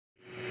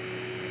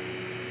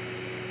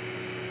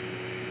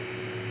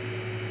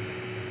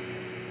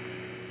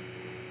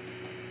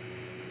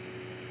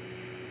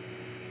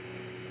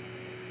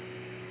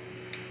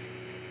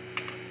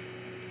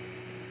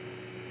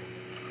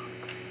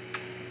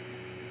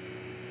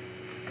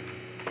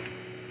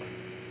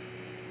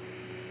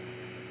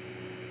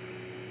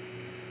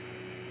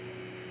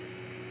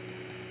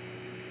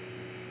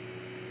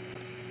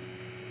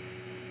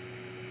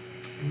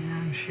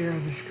And share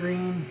the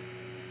screen.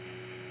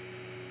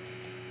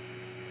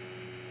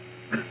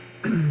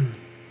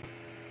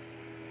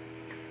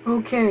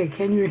 Okay,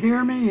 can you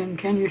hear me and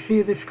can you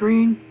see the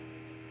screen?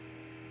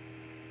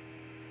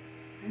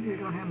 Maybe I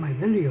don't have my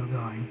video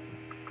going.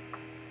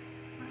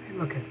 Let me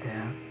look at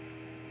that.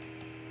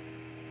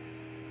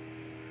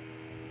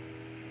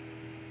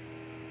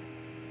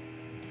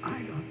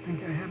 I don't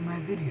think I have my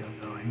video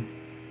going.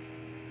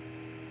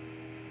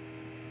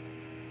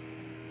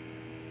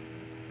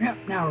 Yep,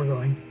 now we're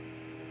going.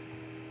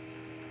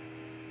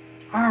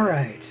 All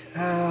right,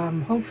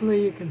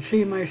 hopefully you can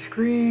see my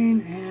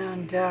screen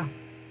and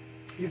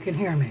you can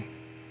hear me,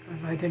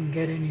 because I didn't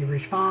get any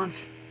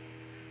response.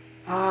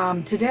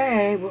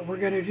 Today, what we're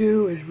going to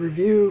do is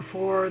review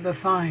for the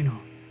final.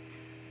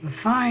 The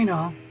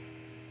final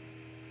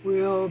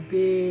will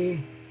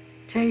be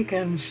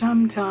taken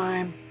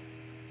sometime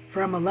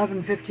from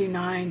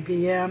 11:59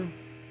 p.m.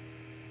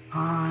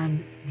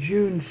 on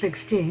June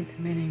 16th,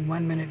 meaning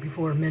 1 minute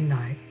before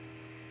midnight,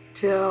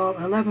 till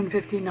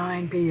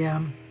 11:59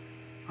 p.m.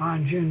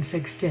 on June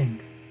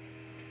 16th.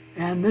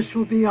 And this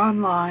will be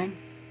online.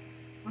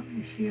 Let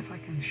me see if I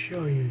can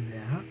show you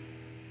that.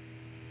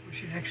 We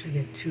should actually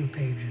get 2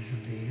 pages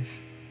of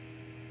these.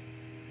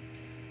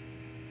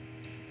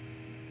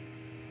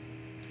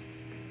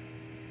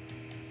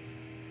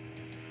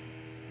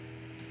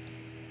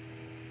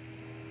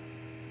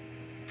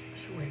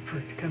 So wait for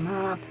it to come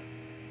up.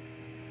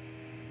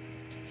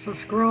 So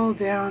scroll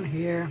down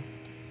here,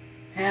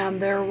 and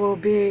there will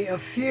be a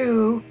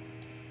few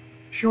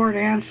short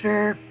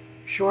answer,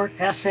 short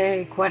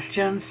essay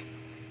questions,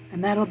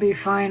 and that'll be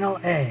final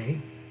A,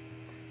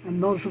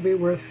 and those will be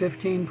worth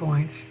 15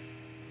 points.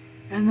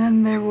 And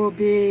then there will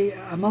be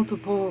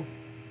multiple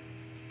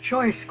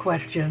choice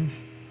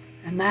questions,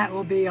 and that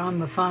will be on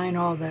the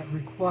final that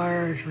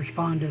requires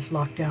Respondus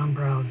Lockdown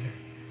Browser.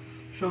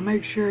 So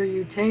make sure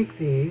you take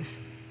these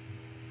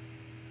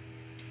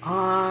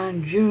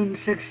on June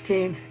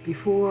 16th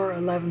before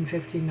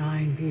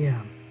 11:59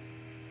 p.m.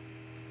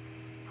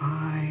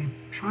 I'm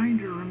trying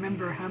to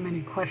remember how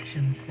many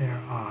questions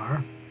there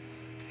are,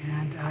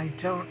 and I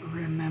don't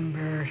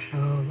remember,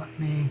 so let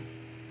me,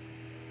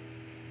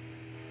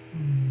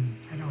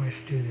 how do I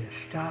do this?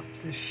 Stop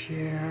the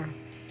share.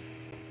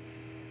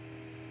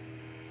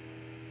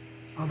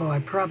 Although I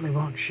probably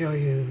won't show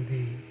you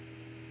the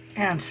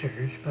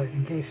answers, but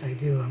in case I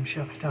do, I'm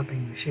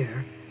stopping the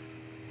share.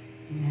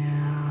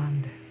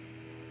 And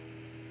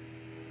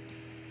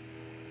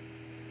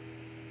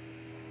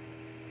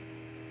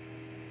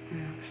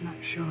it's not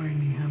showing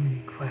me how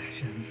many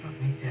questions. Let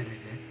me edit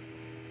it.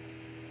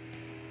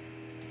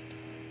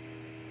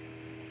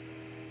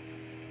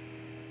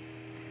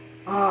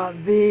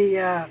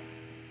 The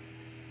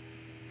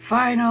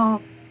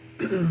final,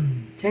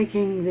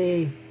 taking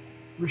the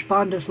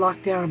Respondus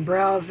Lockdown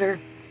Browser,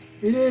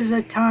 it is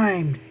a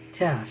timed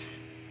test.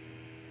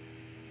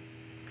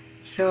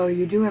 So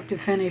you do have to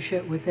finish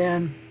it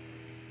within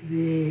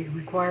the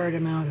required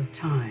amount of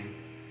time.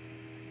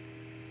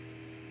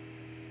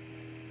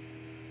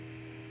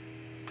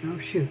 Oh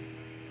shoot,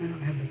 I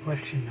don't have the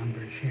question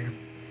numbers here.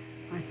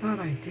 I thought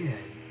I did.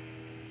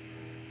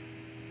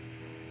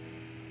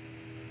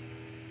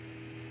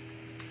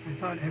 I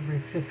thought every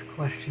 5th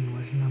question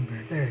was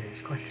numbered. There it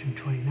is, question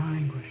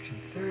 29, question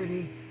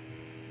 30.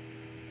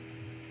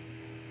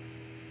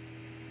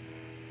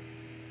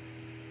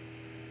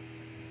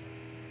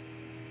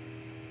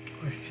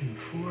 Question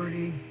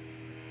 40.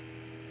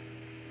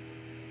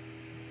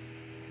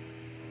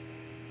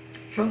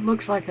 So it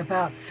looks like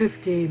about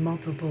 50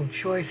 multiple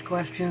choice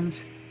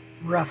questions,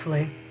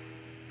 roughly.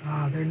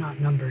 They're not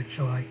numbered,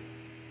 so I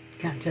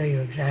can't tell you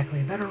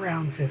exactly, but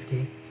around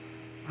 50.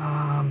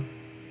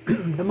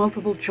 The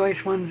multiple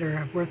choice ones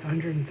are worth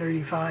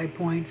 135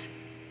 points.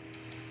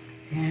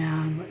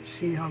 And let's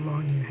see how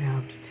long you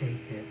have to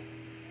take it.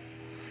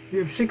 You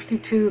have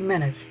 62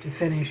 minutes to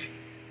finish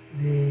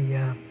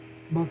the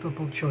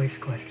multiple choice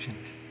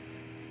questions.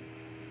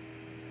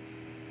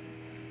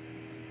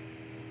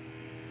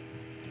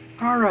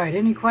 All right,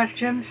 any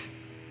questions?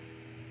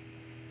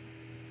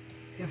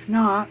 If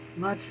not,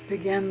 let's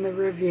begin the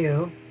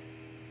review.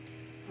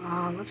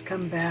 Let's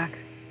come back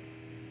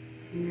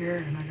here,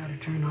 and I gotta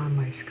turn on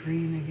my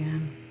screen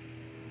again.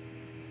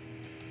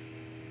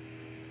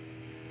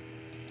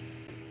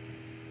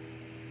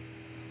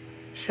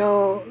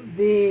 So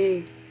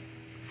the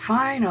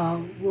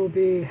final will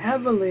be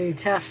heavily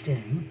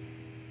testing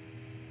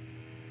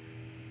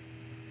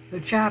the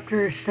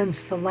chapters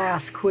since the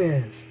last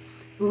quiz.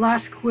 The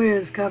last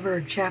quiz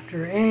covered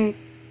Chapter 8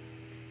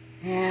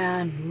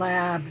 and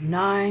Lab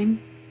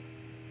 9.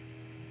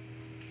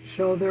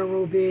 So there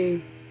will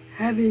be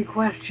heavy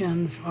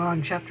questions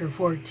on Chapter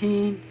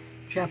 14,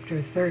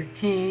 Chapter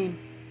 13.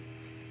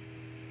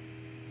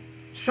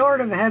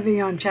 Sort of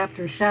heavy on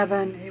Chapter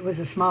 7. It was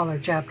a smaller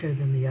chapter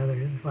than the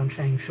others. That's why I'm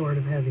saying sort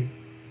of heavy.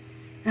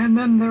 And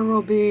then there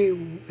will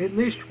be at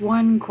least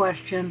one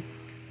question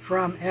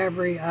from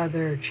every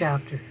other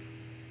chapter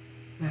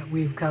that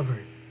we've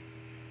covered.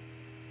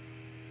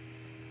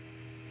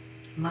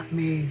 Let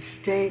me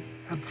state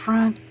up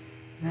front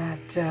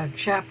that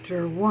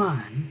Chapter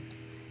 1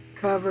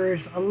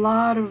 covers a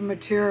lot of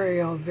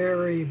material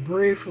very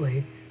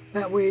briefly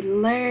that we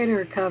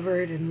later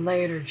covered in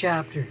later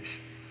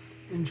chapters.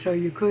 And so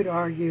you could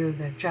argue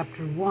that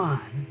Chapter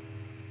 1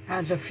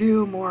 has a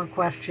few more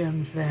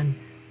questions than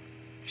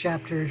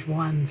Chapters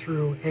 1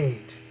 through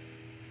 8.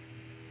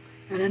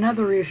 And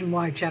another reason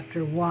why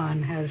Chapter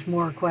 1 has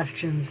more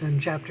questions than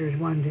Chapters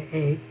 1 to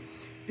 8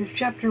 is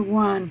Chapter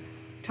 1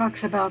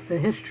 talks about the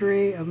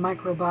history of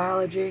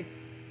microbiology,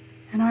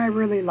 and I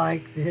really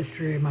like the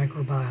history of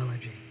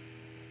microbiology.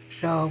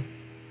 So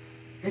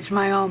it's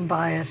my own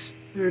bias.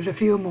 There's a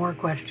few more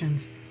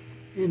questions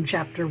in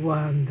Chapter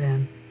 1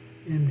 than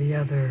in the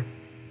other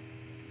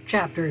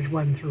chapters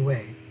 1 through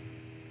 8.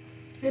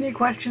 Any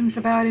questions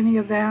about any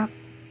of that?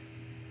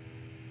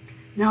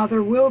 Now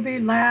there will be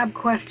lab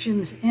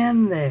questions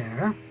in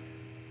there.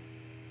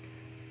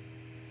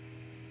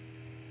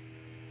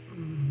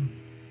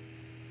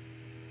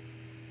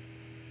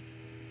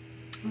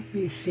 Let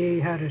me see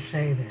how to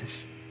say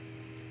this.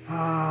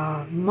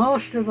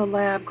 Most of the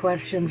lab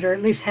questions, or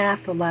at least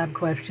half the lab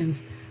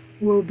questions,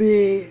 will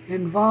be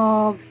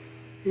involved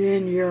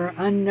in your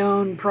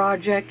unknown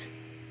project.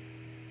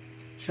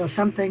 So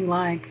something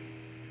like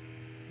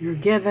you're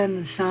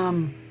given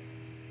some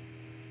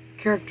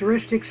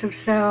characteristics of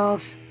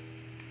cells,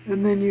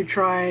 and then you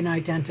try and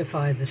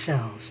identify the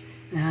cells.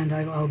 And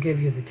I'll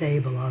give you the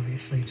table,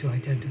 obviously, to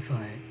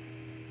identify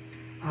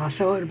it.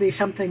 So it'll be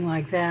something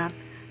like that.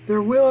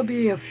 There will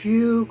be a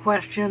few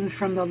questions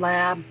from the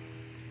lab,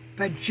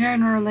 but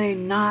generally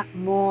not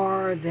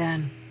more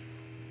than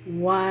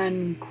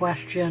one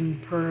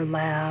question per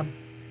lab.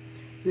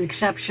 The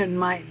exception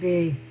might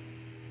be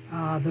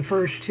the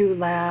first two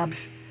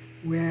labs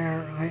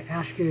where I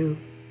ask you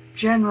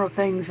general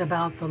things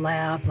about the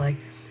lab, like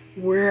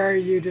where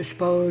you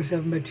dispose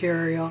of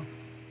material.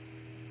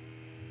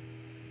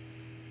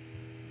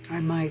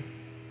 I might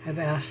have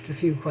asked a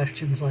few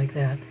questions like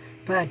that,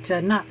 but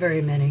not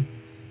very many.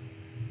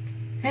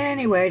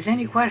 Anyways,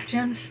 any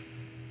questions?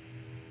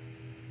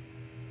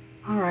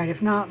 All right,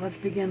 if not, let's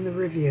begin the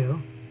review.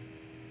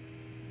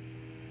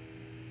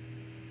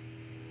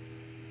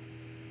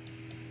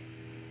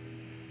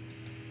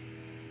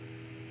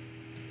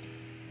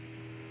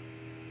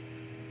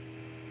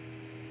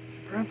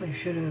 Probably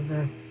should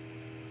have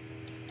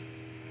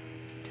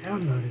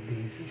downloaded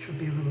these. This would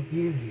be a little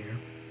easier.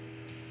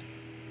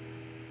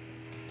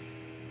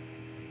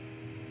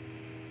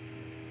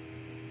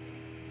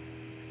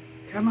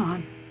 Come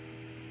on.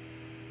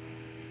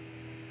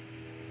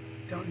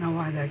 Don't know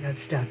why that got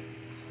stuck.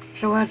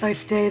 So as I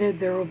stated,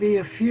 there will be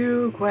a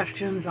few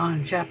questions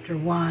on Chapter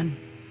 1.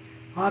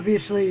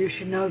 Obviously, you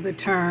should know the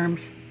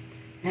terms,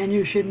 and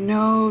you should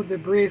know the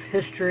brief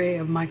history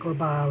of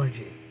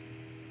microbiology.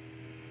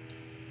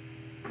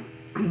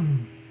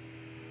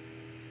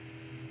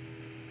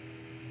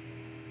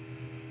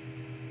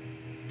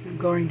 I'm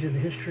going to the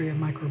history of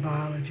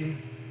microbiology.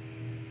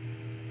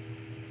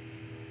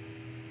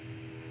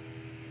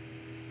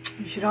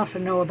 You should also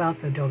know about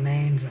the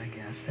domains, I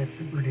guess. That's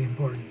a pretty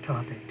important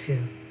topic,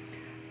 too.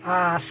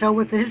 So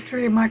with the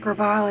history of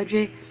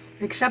microbiology,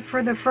 except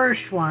for the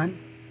first one,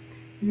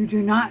 you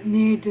do not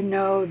need to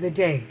know the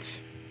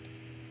dates.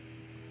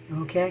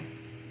 Okay?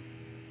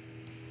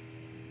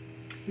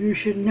 You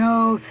should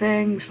know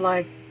things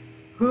like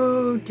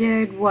who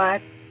did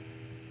what,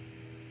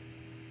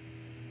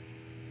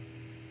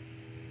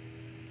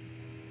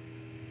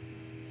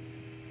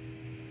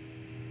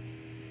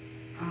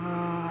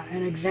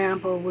 an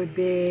example would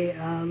be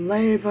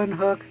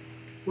Leeuwenhoek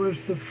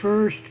was the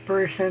first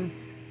person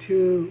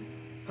to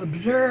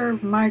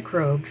observe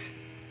microbes,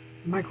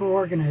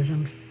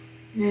 microorganisms,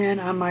 in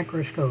a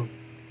microscope.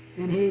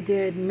 And he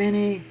did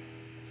many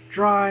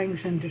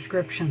drawings and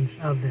descriptions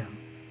of them.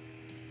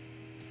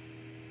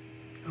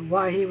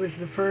 Why he was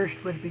the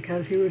first was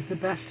because he was the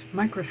best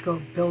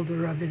microscope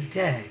builder of his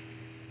day.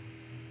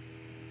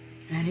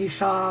 And he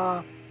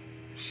saw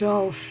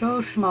cells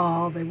so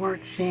small they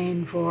weren't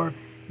seen for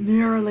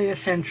nearly a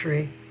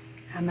century,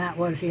 and that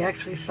was he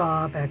actually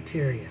saw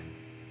bacteria.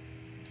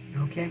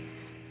 Okay?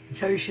 And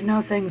so you should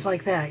know things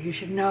like that. You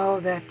should know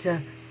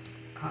that,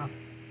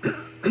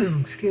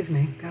 excuse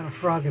me, got a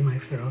frog in my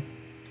throat.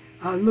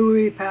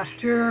 Louis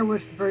Pasteur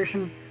was the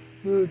person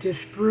who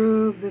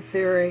disproved the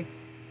theory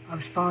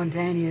of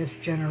spontaneous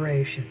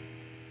generation,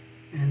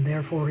 and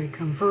therefore he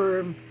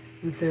confirmed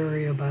the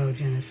theory of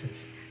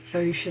biogenesis. So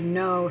you should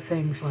know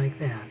things like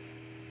that.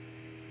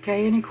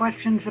 Okay, any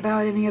questions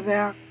about any of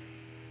that?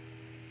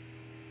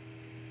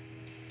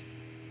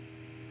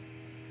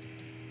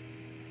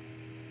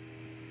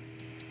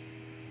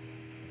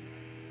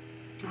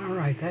 All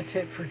right, that's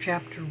it for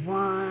Chapter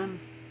 1.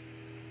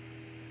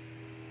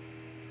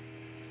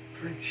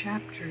 For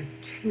Chapter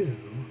 2,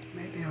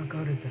 maybe I'll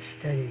go to the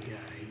study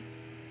guide.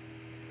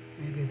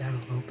 Maybe that'll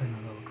open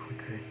a little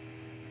quicker.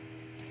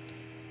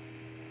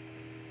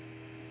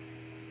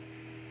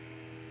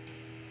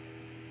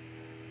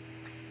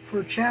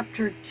 For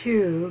Chapter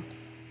 2,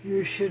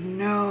 you should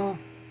know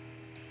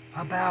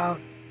about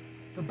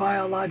the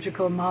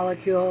biological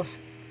molecules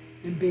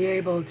and be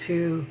able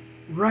to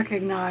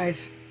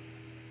recognize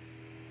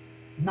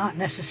not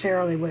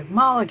necessarily what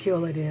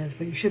molecule it is,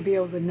 but you should be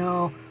able to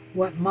know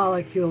what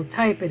molecule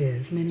type it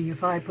is. Meaning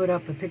if I put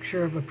up a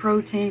picture of a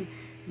protein,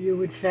 you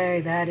would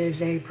say that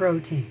is a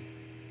protein.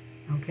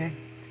 Okay?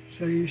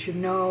 So you should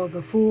know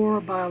the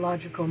 4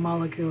 biological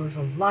molecules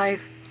of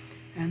life,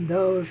 and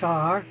those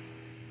are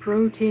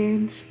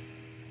proteins,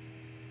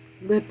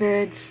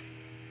 lipids,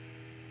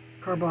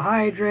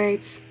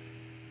 carbohydrates,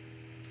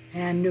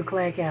 and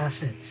nucleic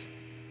acids.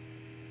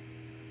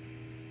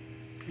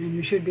 And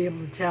you should be able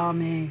to tell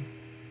me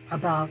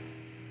about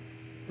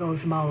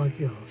those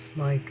molecules.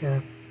 Like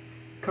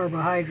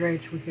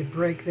carbohydrates, we could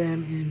break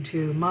them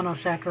into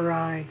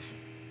monosaccharides,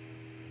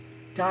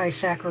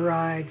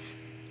 disaccharides,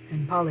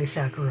 and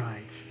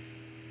polysaccharides.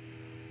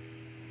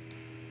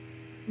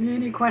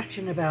 Any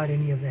question about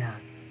any of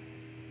that?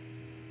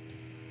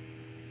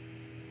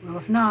 Well,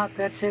 if not,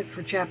 that's it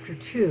for Chapter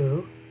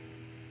 2.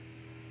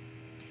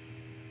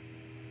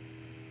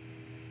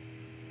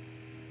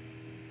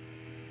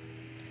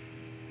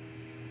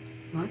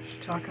 Let's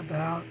talk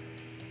about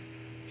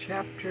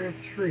Chapter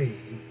 3.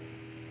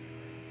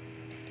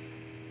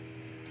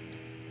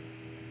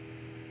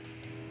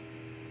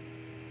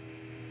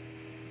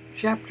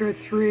 Chapter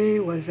 3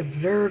 was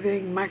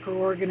observing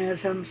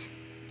microorganisms,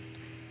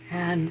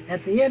 and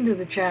at the end of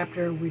the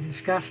chapter we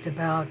discussed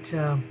about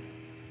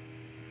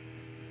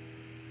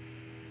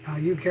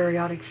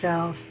eukaryotic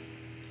cells.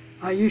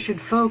 You should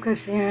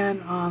focus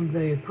in on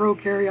the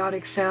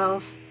prokaryotic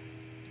cells.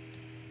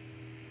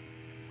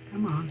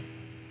 Come on.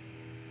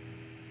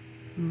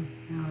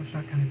 No, it's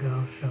not going to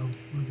go, so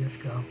we'll just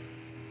go.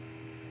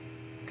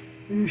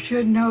 You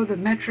should know the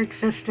metric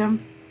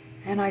system,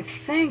 and I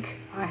think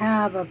I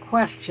have a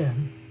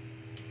question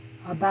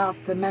about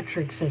the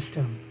metric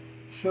system.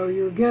 So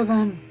you're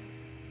given,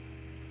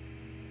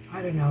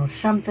 I don't know,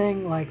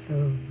 something like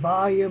the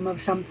volume of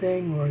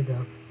something, or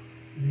the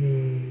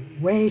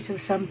weight of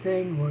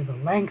something, or the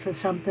length of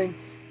something,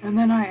 and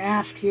then I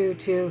ask you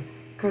to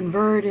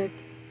convert it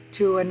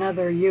to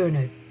another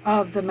unit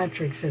of the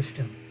metric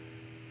system.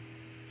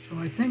 So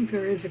I think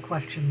there is a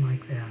question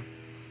like that.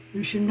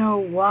 You should know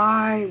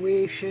why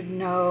we should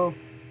know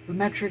the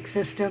metric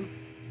system.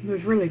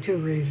 There's really 2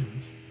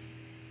 reasons.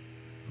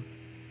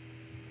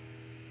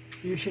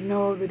 You should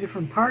know the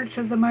different parts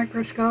of the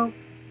microscope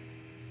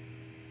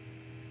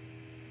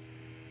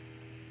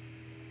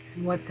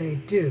and what they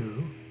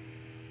do.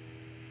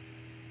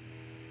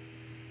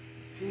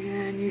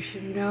 And you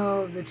should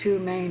know the 2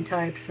 main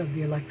types of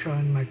the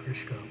electron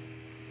microscope.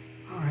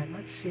 All right,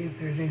 let's see if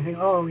there's anything.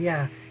 Oh,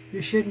 yeah. You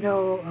should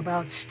know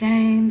about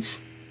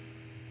stains,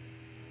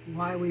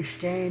 why we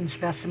stain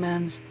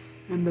specimens,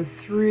 and the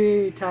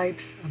 3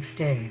 types of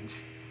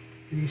stains.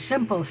 The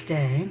simple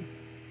stain,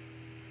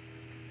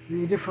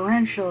 the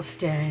differential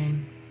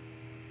stain,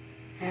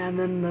 and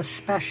then the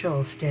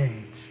special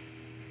stains.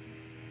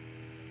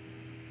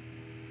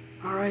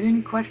 All right,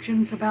 any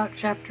questions about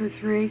Chapter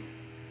 3?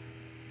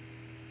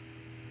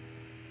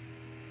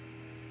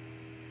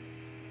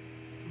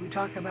 Did we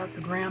talk about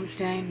the Gram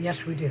stain?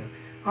 Yes, we do.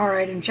 All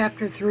right, in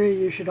Chapter 3,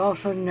 you should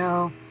also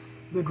know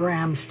the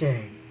Gram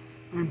stain.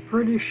 I'm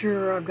pretty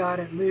sure I've got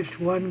at least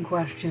 1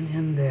 question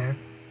in there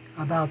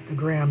about the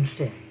Gram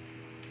stain.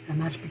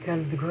 And that's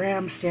because the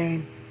Gram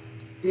stain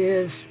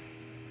is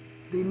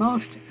the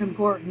most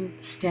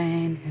important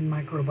stain in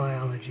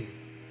microbiology.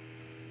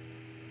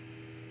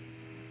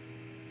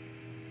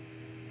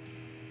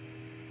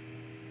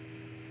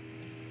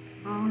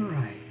 All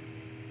right.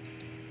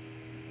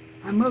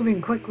 I'm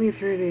moving quickly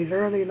through these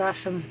early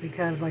lessons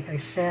because, like I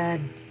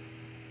said,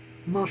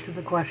 most of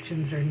the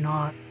questions are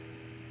not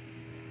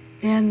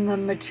in the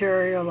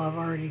material I've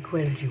already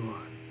quizzed you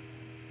on.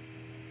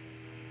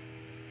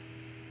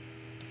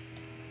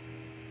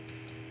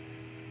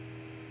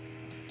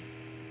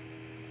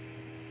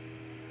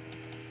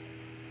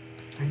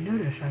 I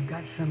notice I've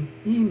got some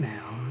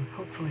email.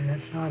 Hopefully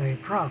that's not a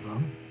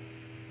problem.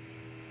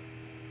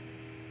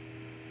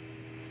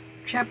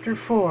 Chapter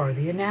 4,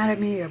 the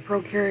anatomy of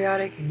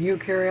prokaryotic and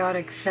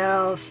eukaryotic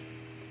cells.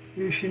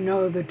 You should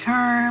know the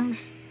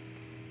terms.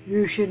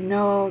 You should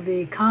know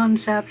the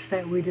concepts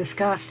that we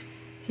discussed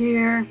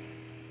here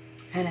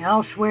and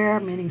elsewhere,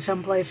 meaning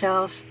someplace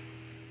else,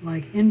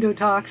 like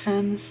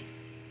endotoxins,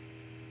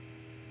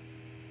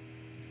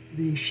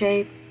 the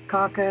shape,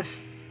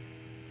 coccus,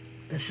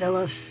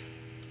 bacillus,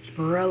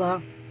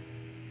 spirilla.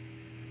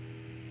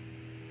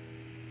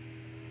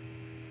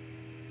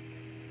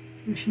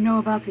 You should know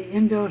about the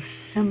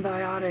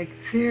endosymbiotic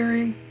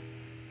theory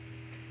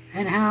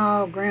and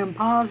how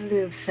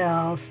gram-positive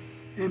cells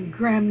and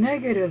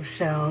gram-negative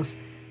cells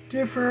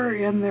differ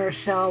in their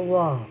cell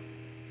wall.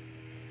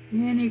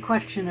 Any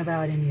question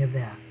about any of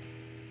that?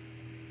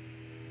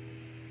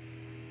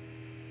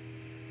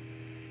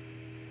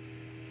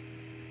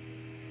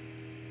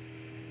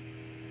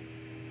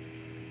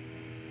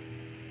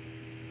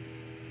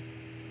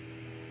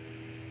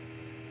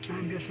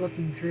 I'm just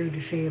looking through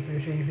to see if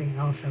there's anything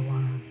else I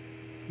want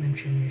to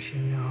mention you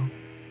should know.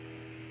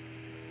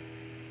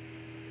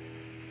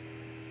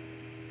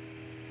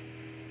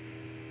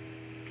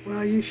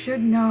 Well, you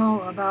should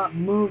know about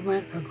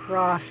movement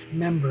across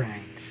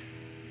membranes.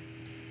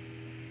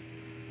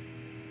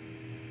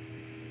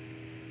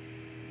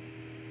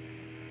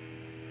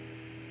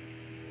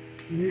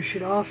 You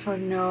should also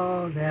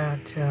know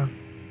that,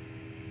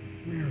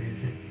 where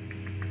is it?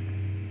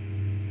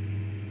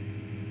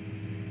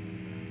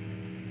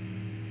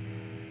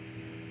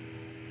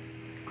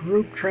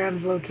 Group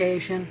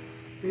translocation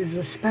is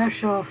a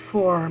special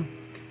form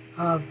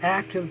of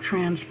active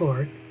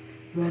transport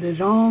that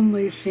is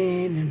only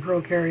seen in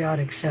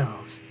prokaryotic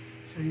cells.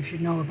 So you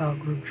should know about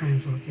group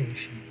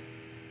translocation.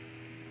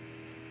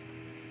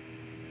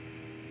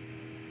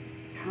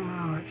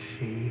 Let's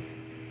see.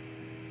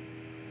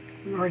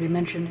 We already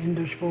mentioned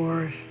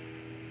endospores.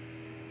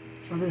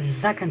 So this is the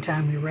second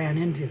time we ran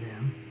into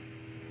them.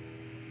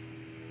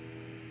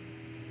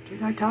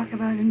 Did I talk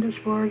about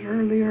endospores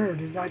earlier, or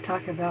did I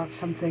talk about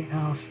something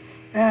else?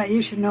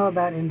 You should know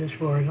about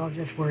endospores. I'll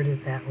just word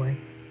it that way.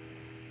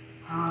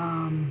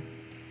 I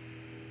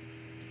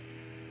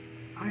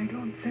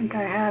don't think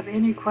I have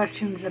any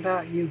questions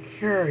about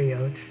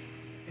eukaryotes,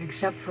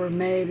 except for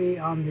maybe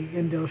on the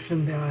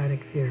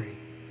endosymbiotic theory.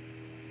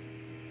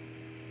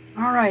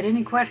 All right,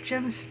 any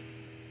questions?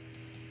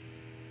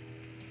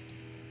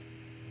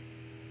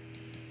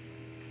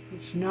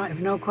 If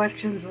no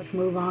questions, let's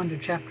move on to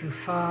chapter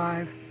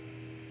 5.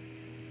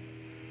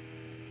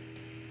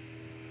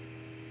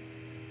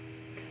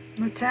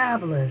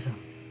 Metabolism.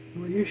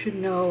 Well, you should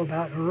know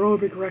about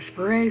aerobic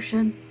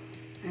respiration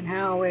and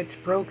how it's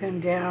broken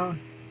down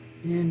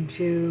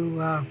into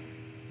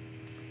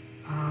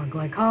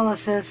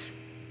glycolysis,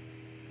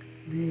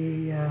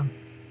 the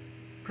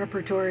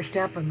preparatory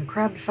step in the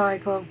Krebs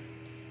cycle,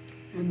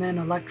 and then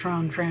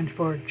electron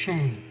transport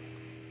chain.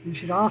 You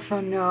should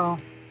also know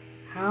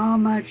how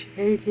much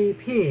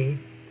ATP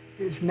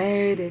is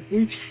made at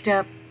each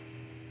step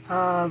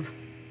of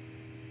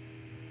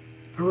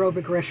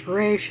aerobic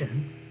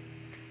respiration,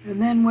 and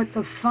then what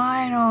the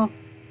final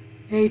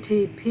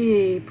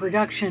ATP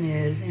production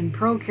is in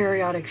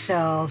prokaryotic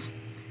cells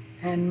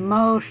and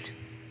most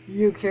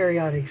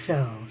eukaryotic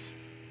cells.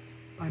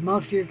 By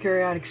most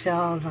eukaryotic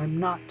cells, I'm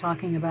not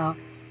talking about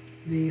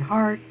the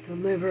heart, the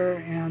liver,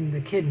 and the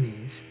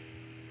kidneys,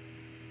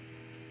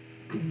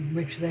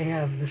 which they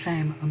have the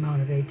same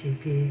amount of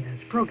ATP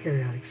as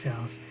prokaryotic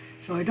cells.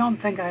 So I don't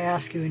think I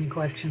ask you any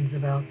questions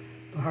about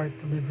the heart,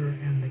 the liver,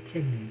 and the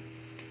kidney.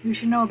 You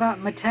should know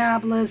about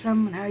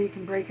metabolism and how you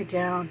can break it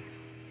down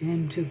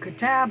into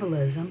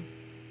catabolism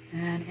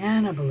and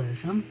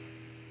anabolism.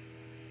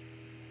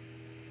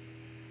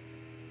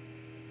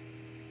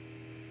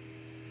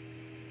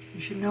 You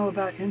should know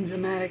about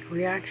enzymatic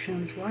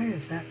reactions. Why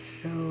is that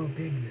so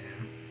big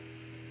there?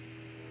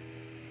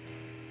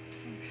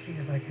 Let's see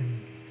if I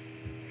can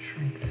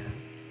shrink that.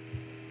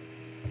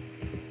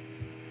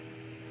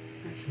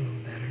 That's a little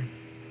better.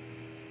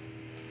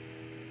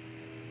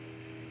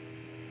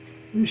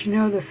 You should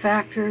know the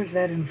factors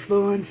that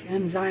influence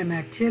enzyme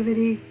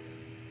activity.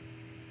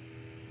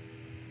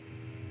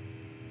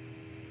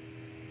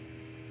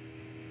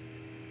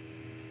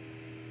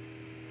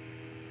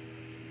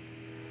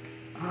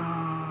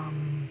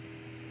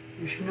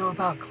 You should know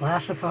about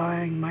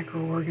classifying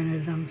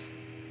microorganisms.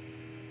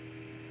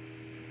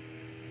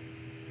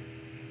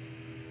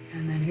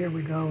 And then here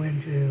we go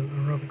into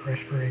aerobic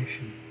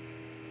respiration.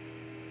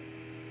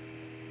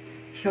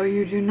 So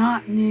you do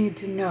not need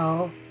to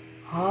know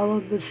all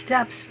of the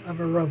steps of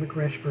aerobic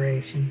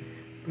respiration,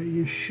 but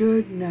you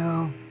should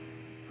know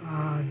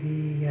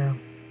the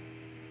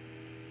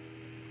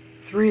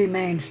 3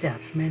 main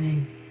steps,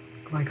 meaning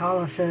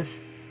glycolysis,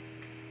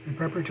 the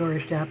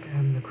preparatory step,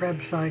 and the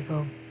Krebs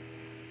cycle,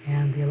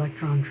 and the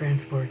electron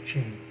transport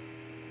chain.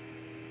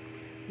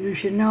 You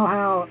should know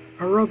how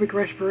aerobic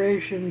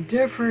respiration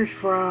differs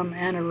from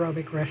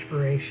anaerobic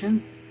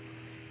respiration,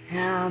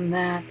 and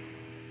that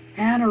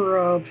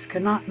anaerobes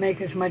cannot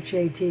make as much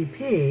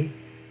ATP,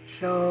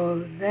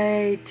 so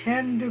they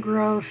tend to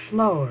grow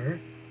slower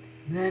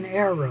than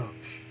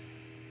aerobes.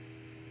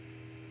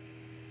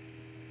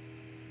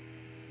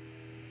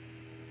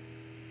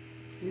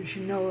 You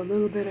should know a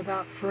little bit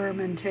about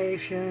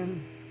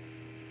fermentation.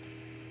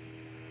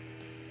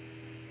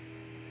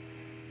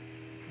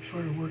 I'm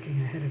sort of working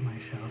ahead of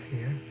myself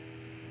here.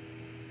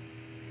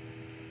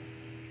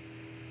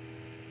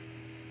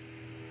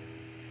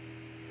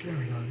 There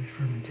we go, there's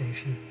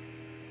fermentation.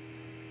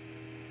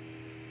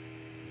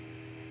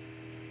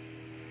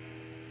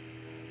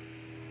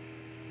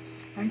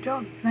 I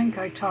don't think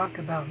I talk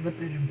about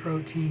lipid and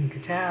protein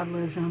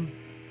catabolism.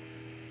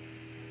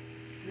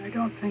 And I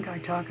don't think I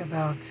talk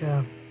about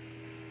the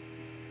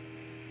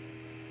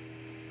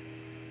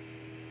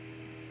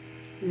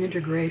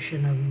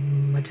integration of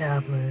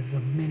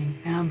metabolism, meaning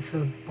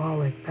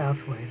amphibolic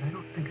pathways. I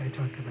don't think I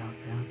talk about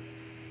that.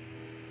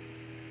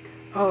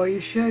 Oh,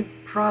 you should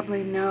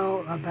probably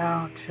know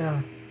about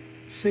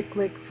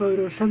cyclic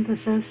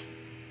photosynthesis.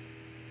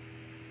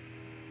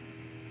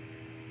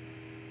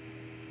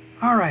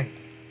 All right,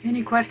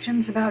 any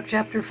questions about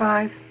Chapter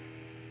 5?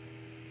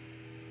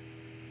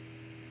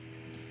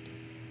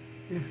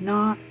 If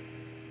not,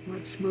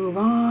 let's move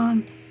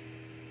on.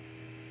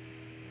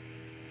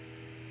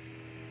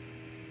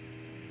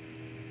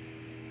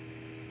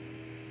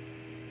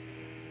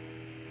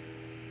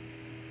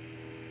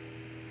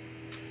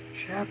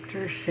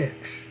 Chapter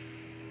 6,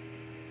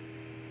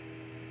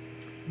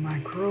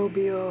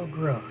 Microbial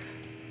Growth.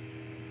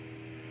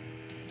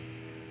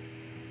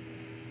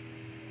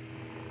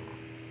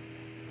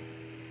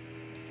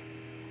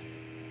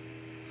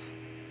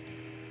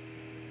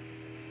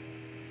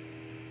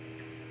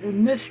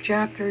 In this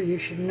chapter, you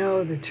should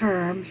know the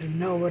terms and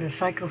know what a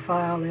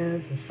psychophile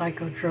is, a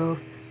psychotroph,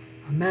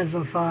 a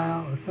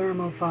mesophile, a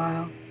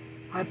thermophile,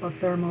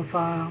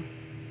 hypothermophile,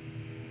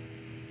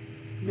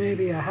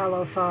 maybe a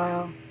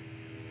halophile.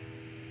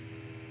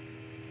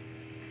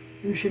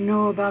 You should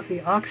know about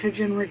the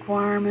oxygen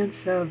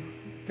requirements of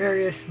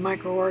various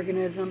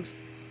microorganisms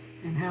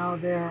and how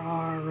there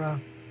are,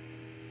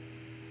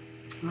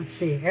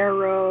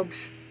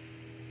 aerobes,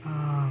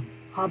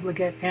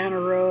 obligate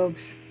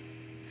anaerobes,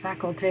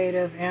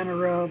 facultative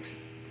anaerobes,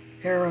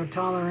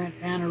 aerotolerant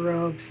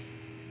anaerobes,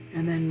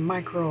 and then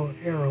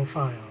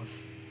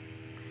microaerophiles.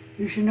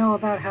 You should know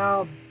about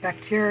how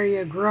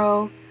bacteria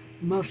grow.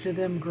 Most of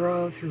them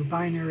grow through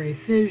binary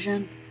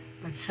fission,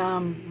 but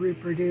some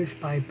reproduce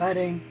by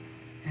budding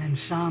and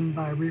some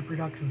by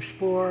reproductive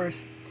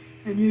spores.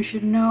 And you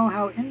should know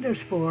how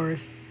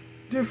endospores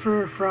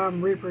differ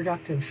from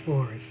reproductive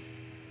spores.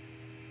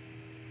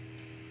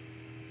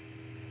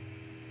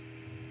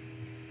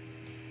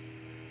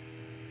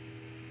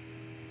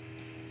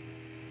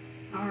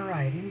 All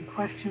right, any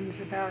questions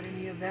about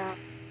any of that?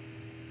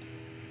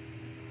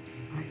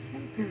 I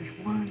think there's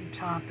one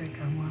topic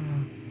I want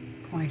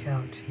to point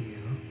out to you.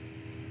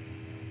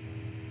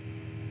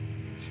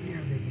 It's near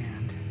the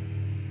end.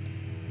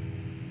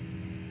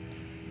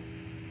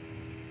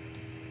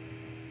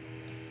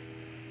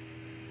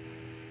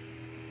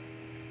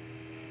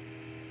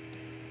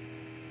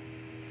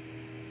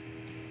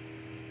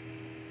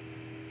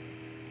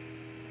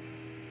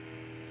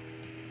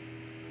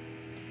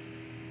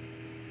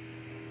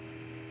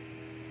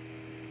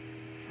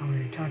 I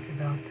already talked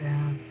about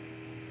that.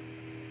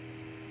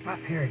 Ah,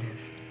 here it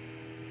is.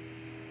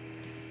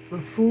 The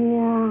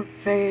 4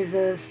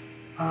 phases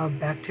of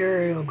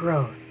bacterial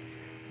growth.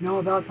 Know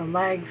about the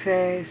lag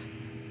phase,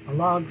 the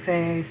log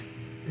phase,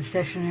 the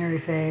stationary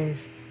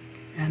phase,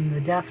 and the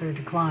death or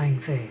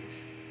decline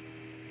phase.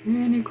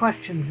 Any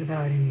questions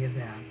about any of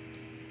that?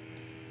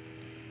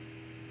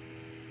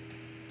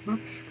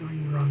 Oops,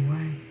 going the wrong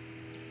way.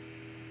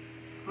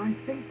 I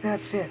think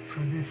that's it for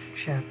this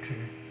chapter.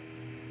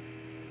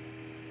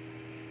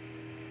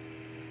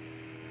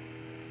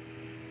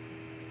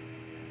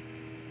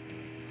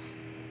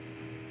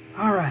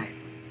 All right.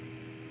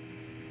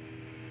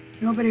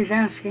 Nobody's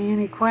asking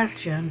any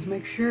questions.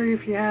 Make sure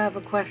if you have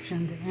a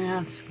question to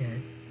ask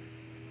it.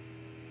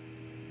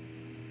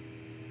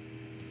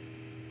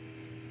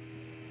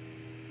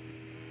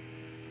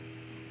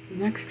 The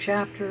next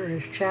chapter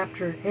is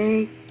Chapter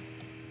 8.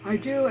 I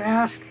do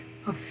ask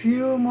a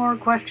few more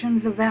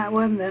questions of that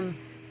one than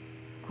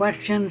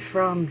questions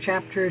from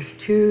Chapters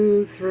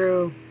 2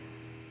 through,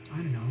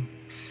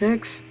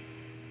 6.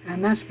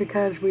 And that's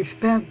because we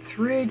spent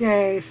 3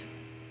 days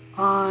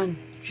on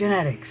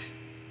genetics,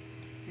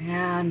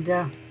 and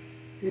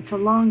it's a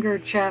longer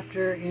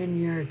chapter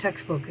in your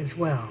textbook as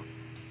well,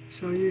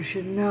 so you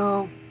should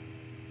know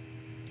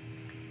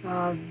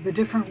the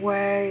different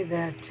way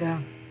that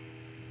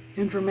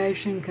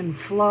information can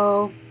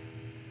flow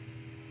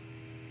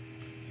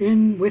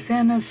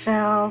within a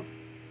cell,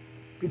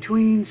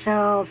 between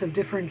cells of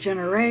different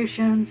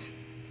generations,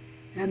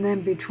 and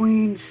then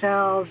between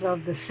cells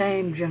of the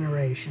same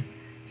generation.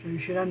 So you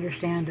should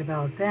understand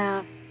about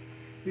that.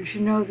 You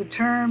should know the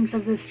terms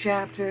of this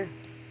chapter,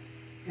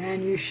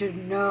 and you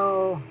should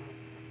know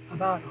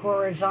about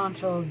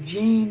horizontal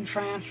gene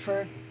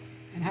transfer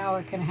and how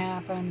it can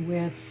happen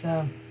with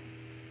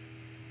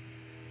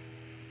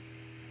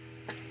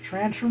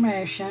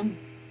transformation,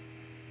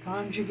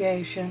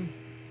 conjugation,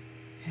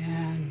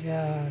 and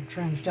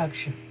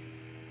transduction.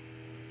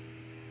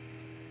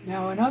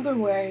 Now, another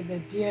way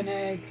that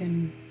DNA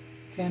can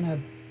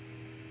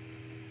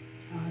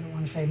I don't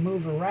want to say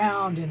move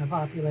around in a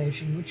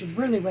population, which is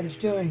really what it's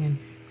doing in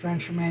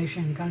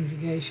transformation,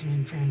 conjugation,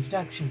 and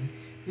transduction.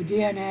 The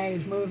DNA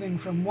is moving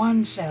from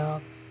one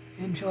cell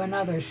into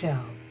another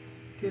cell,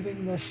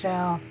 giving the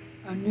cell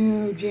a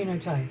new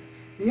genotype.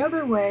 The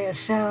other way a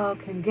cell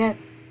can get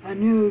a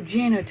new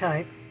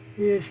genotype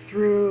is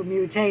through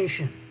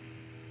mutation.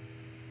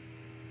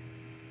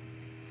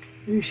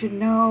 You should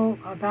know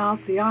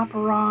about the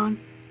operon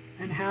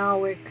and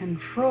how it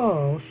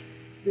controls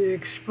the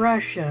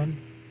expression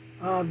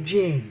of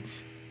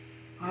genes.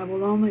 I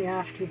will only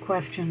ask you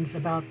questions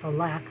about the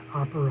lac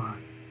operon.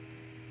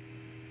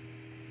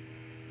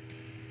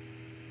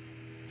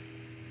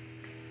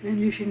 And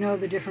you should know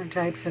the different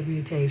types of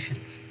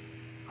mutations.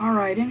 All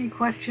right, any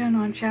question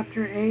on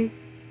Chapter 8?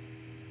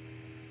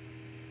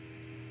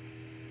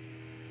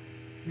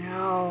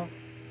 Now,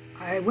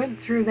 I went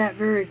through that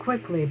very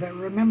quickly, but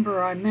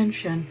remember I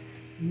mentioned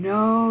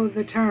know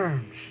the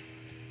terms,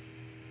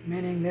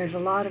 meaning there's a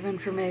lot of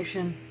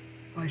information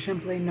by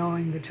simply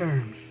knowing the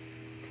terms.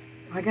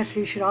 I guess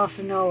you should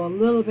also know a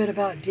little bit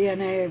about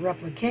DNA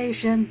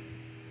replication,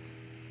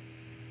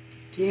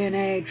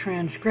 DNA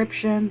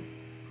transcription,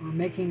 or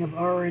making of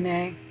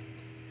RNA,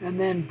 and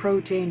then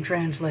protein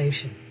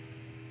translation.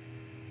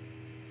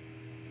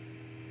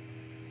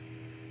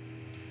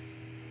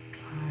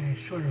 I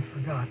sort of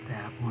forgot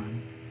that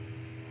one,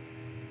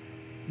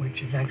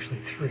 which is actually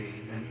 3,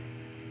 but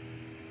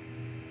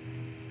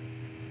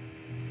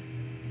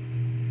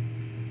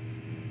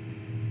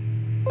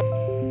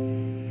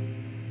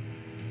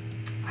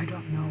I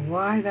don't know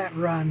why that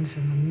runs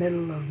in the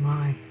middle of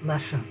my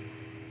lesson.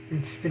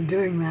 It's been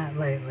doing that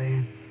lately,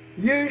 and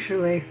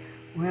usually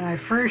when I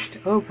first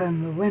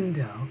open the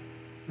window,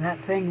 that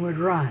thing would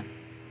run,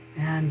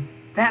 and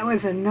that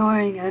was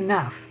annoying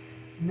enough.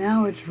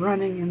 Now it's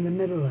running in the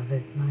middle of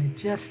it, and I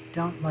just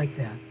don't like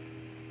that.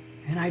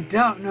 And I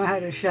don't know how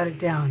to shut it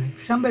down.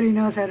 If somebody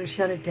knows how to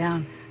shut it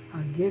down,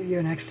 I'll give you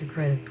an extra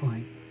credit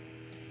point.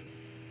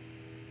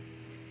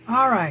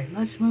 All right,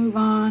 let's move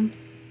on.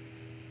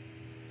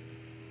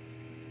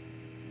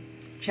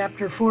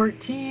 Chapter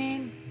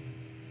 14.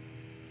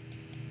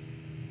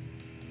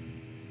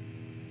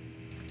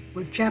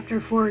 With Chapter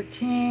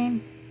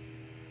 14,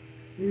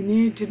 you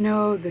need to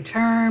know the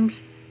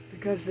terms,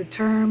 because the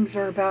terms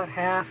are about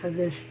half of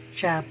this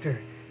chapter,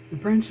 the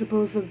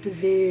principles of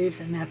disease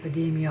and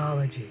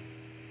epidemiology.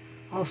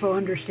 Also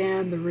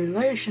understand the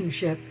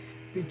relationship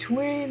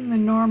between the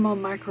normal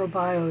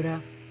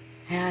microbiota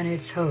and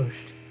its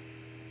host.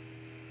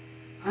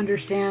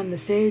 Understand the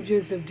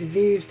stages of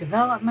disease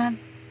development,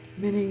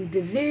 meaning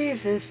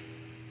diseases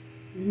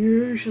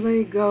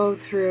usually go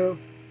through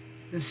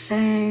the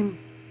same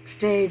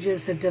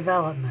stages of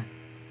development.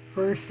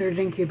 First there's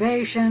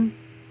incubation,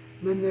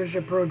 then there's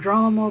a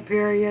prodromal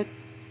period,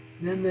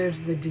 then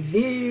there's the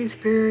disease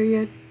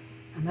period,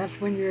 and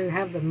that's when you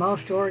have the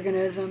most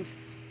organisms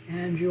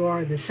and you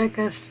are the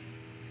sickest.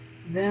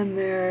 Then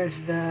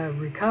there's the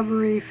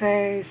recovery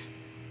phase,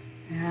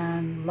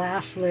 and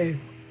lastly,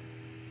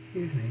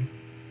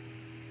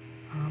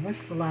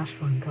 what's the last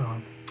one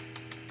called?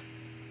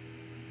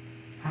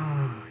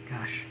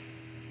 Gosh,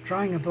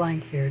 drawing a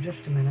blank here,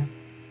 just a minute.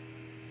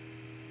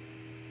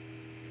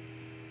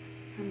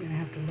 I'm going to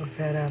have to look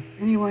that up.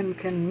 Anyone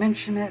can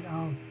mention it,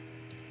 I'll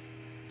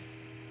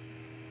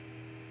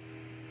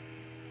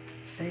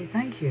say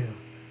thank you.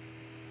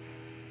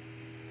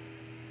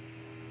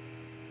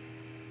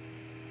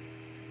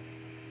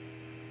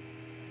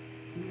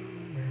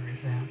 Where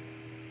is that?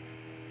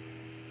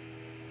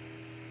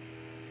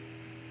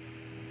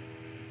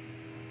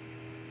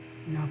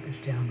 Nope,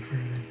 it's down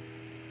further.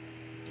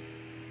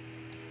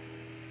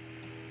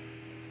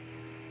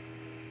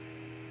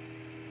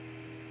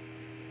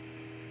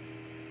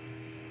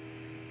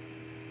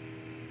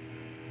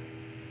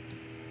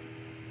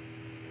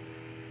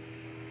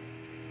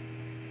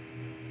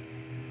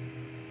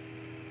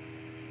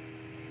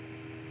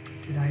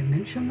 Did I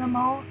mention them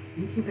all?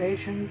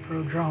 Incubation,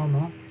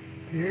 prodromal,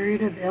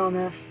 period of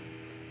illness,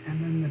 and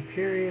then the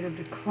period of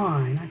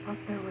decline. I thought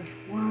there was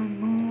one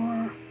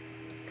more.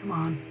 Come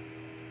on.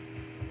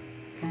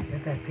 Can't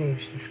get that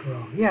page to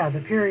scroll. Yeah,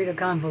 the period of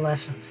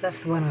convalescence.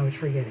 That's the one I was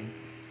forgetting.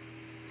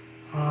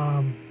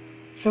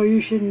 So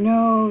you should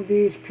know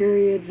these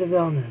periods of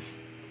illness.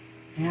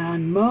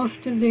 And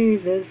most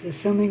diseases,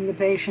 assuming the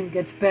patient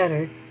gets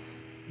better,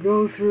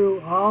 go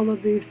through all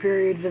of these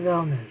periods of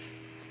illness.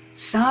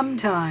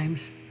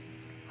 Sometimes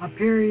a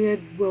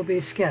period will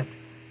be skipped.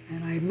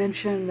 And I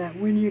mentioned that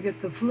when you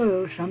get the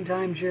flu,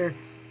 sometimes you're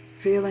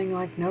feeling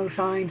like no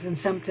signs and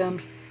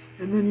symptoms,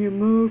 and then you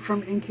move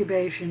from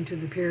incubation to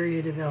the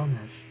period of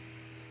illness.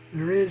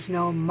 There is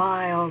no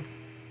mild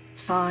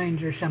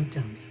signs or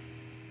symptoms.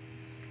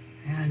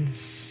 And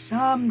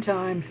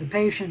sometimes the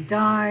patient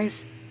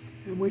dies,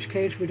 in which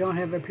case we don't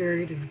have a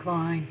period of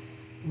decline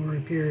or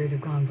a period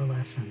of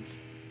convalescence.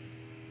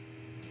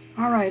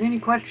 All right, any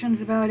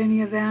questions about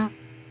any of that?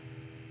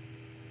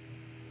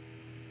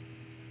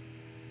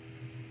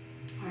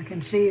 I can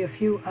see a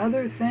few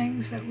other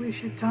things that we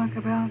should talk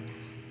about.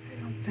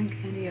 I don't think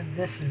any of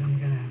this is I'm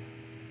going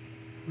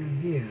to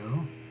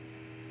review.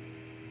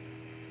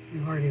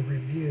 We've already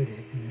reviewed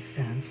it in a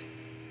sense.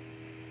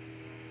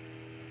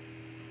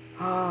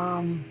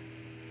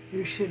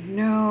 You should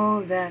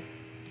know that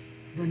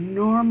the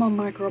normal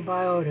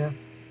microbiota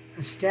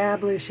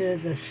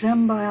establishes a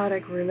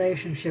symbiotic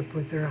relationship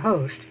with their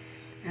host,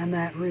 and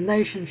that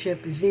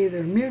relationship is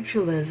either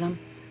mutualism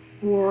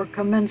or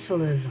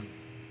commensalism.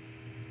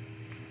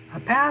 A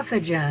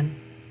pathogen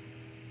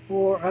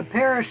or a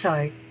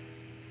parasite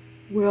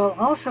will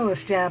also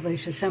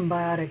establish a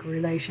symbiotic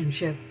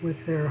relationship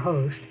with their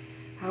host.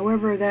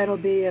 However, that'll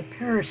be a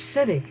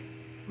parasitic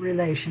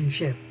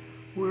relationship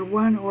where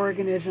one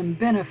organism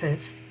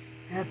benefits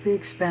at the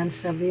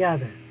expense of the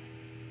other.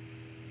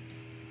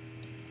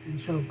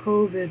 And so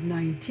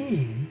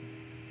COVID-19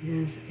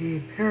 is a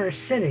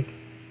parasitic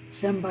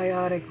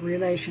symbiotic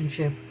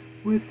relationship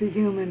with the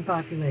human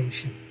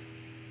population.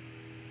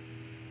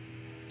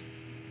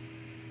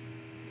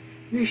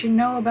 You should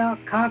know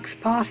about Koch's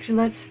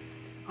postulates.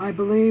 I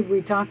believe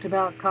we talked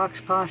about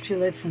Koch's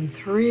postulates in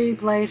 3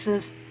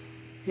 places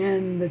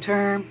in the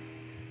term,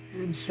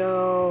 and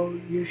so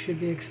you should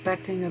be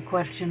expecting a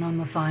question on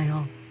the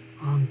final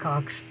on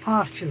Koch's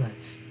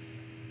postulates.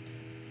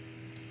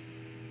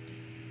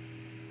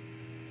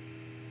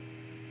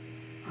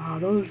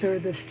 Those are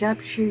the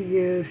steps you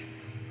use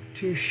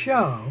to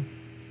show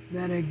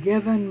that a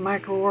given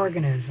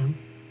microorganism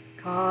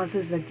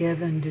causes a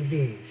given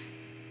disease.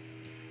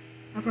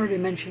 I've already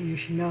mentioned you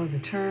should know the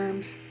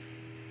terms.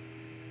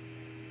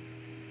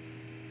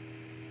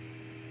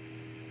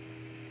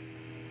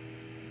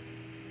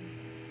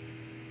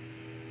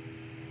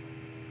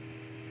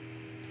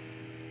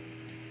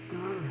 All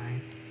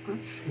right,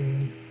 let's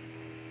see.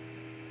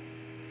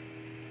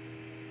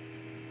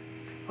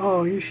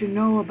 Oh, you should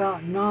know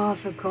about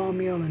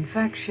nosocomial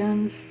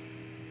infections.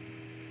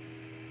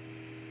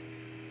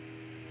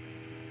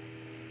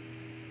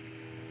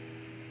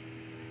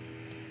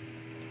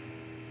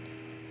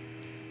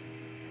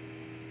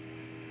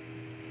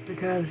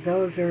 Because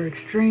those are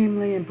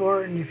extremely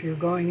important if you're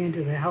going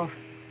into the health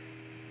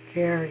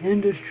care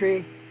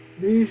industry.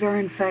 These are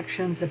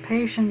infections a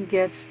patient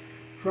gets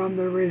from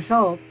the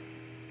result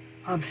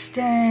of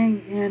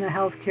staying in a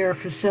healthcare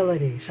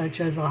facility, such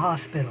as a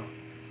hospital.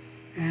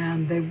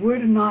 And they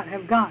would not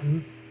have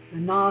gotten the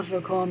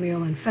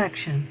nosocomial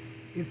infection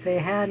if they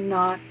had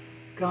not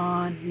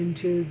gone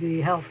into the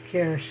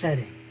healthcare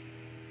setting.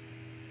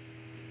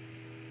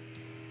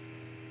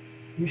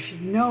 You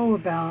should know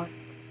about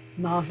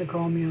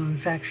nosocomial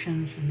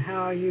infections and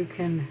how you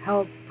can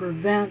help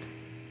prevent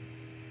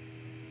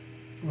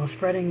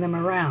spreading them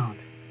around.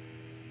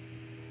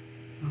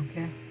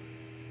 Okay?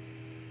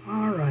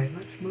 All right,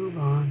 let's move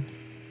on.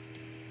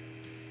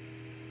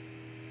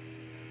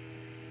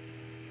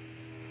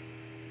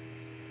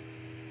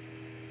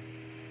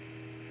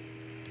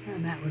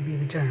 And that would be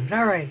the terms.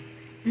 All right.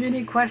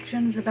 Any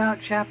questions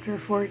about chapter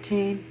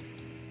 14?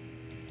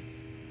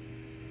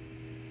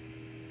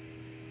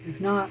 If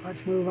not,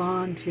 let's move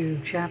on to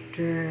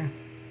chapter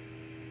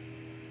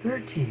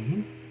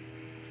 13,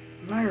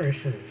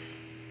 viruses.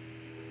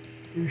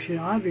 You should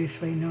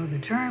obviously know the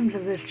terms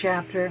of this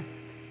chapter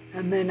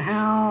and then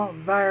how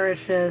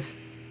viruses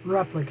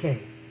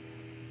replicate.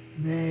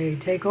 They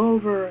take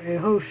over a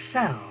host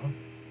cell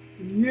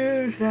and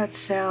use that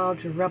cell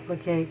to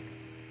replicate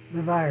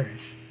the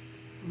virus.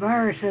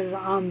 Viruses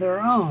on their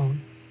own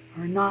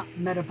are not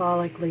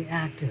metabolically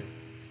active.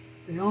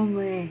 They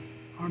only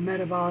are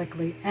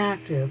metabolically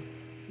active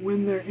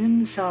when they're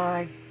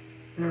inside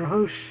their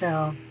host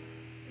cell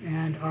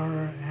and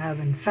have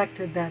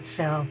infected that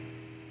cell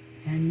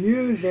and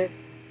use it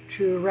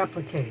to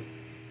replicate.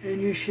 And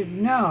you should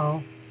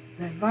know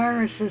that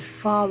viruses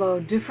follow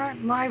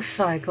different life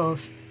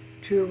cycles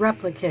to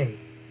replicate.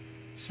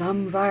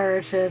 Some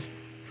viruses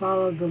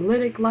follow the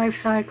lytic life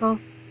cycle.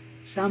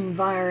 Some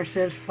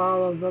viruses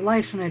follow the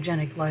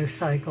lysogenic life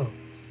cycle.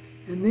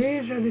 And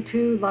these are the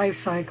 2 life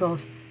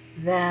cycles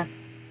that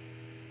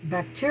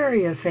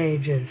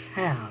bacteriophages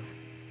have.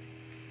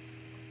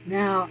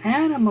 Now,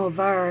 animal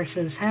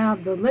viruses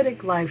have the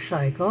lytic life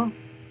cycle,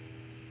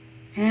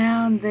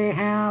 and they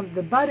have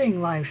the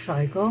budding life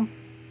cycle,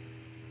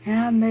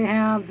 and they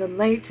have the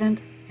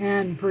latent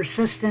and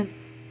persistent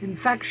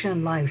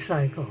infection life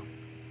cycle.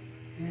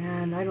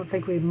 And I don't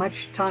think we've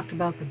much talked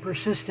about the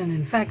persistent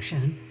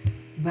infection,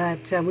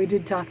 but we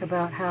did talk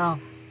about how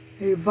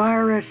a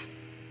virus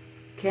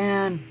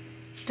can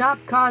stop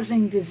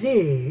causing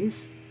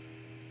disease,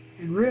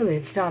 and really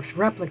it stops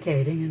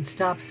replicating and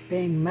stops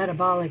being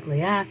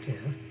metabolically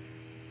active,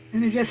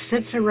 and it just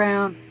sits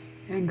around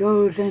and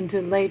goes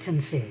into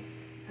latency.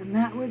 And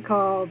that we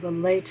call the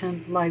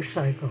latent life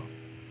cycle.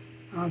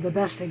 The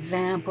best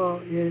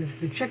example is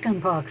the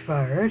chickenpox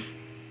virus.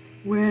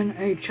 When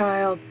a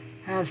child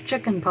has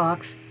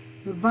chickenpox,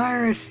 the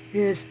virus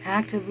is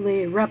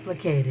actively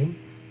replicating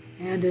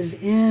and is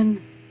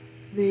in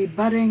the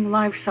budding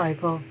life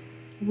cycle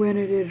when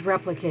it is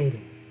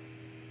replicating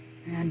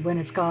and when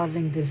it's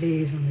causing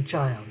disease in the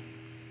child.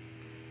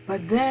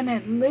 But then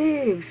it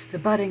leaves the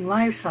budding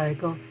life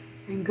cycle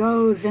and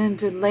goes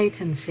into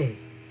latency,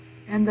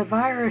 and the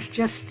virus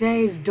just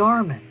stays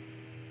dormant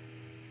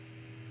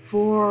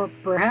for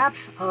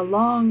perhaps a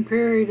long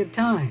period of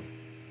time.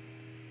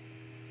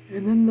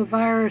 And then the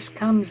virus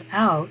comes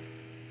out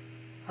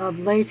of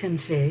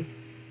latency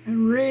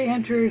and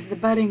re-enters the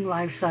budding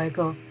life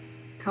cycle,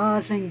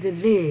 causing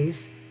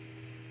disease,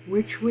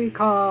 which we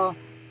call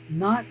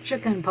not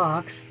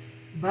chickenpox,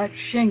 but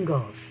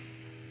shingles.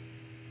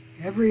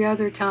 Every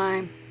other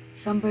time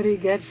somebody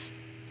gets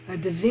a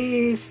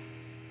disease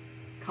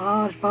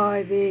caused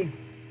by the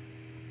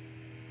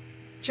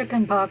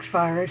chickenpox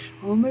virus,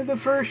 only the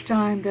first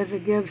time does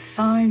it give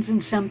signs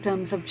and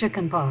symptoms of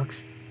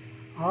chickenpox.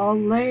 All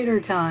later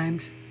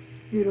times,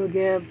 it'll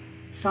give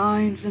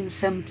signs and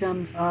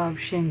symptoms of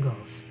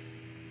shingles.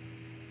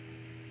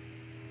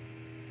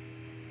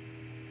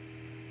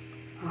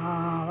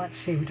 let's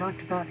see, we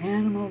talked about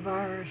animal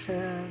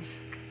viruses.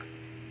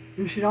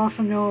 You should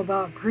also know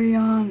about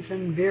prions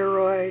and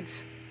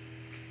viroids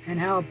and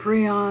how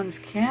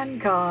prions can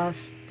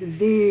cause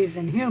disease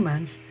in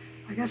humans.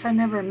 I guess I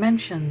never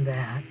mentioned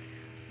that.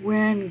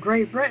 When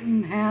Great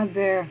Britain had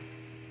their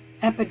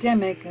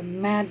epidemic of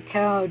mad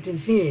cow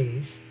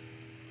disease,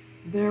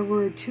 there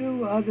were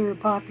 2 other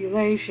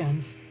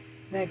populations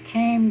that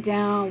came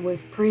down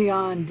with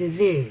prion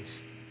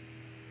disease,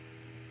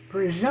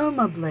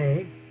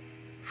 presumably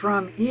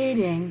from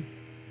eating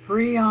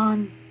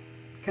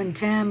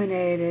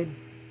prion-contaminated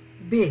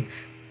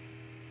beef.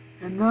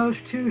 And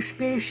those 2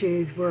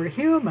 species were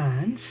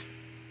humans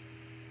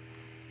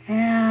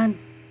and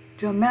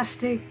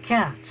domestic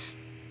cats,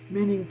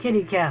 meaning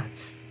kitty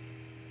cats.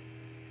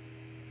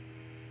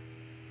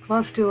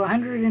 Close to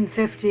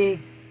 150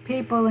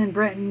 people in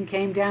Britain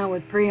came down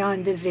with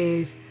prion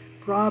disease,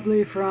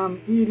 probably from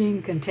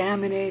eating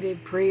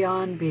contaminated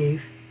prion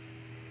beef,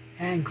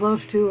 and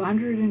close to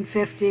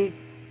 150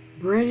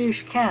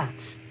 British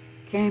cats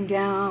came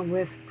down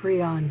with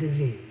prion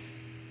disease.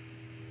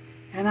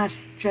 And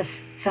that's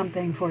just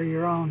something for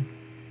your own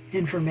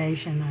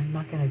information. I'm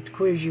not going to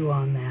quiz you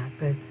on that,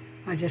 but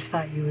I just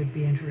thought you would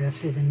be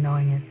interested in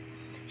knowing it.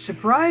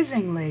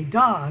 Surprisingly,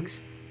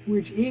 dogs,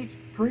 which eat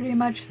pretty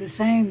much the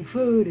same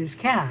food as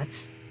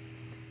cats,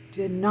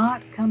 did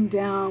not come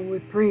down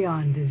with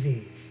prion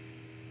disease.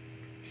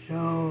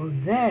 So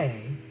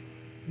they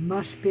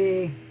must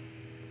be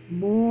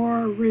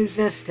more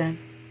resistant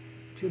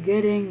to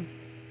getting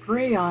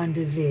prion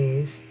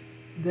disease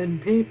than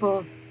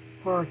people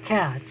or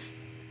cats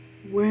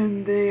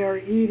when they are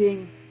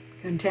eating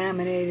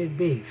contaminated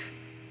beef.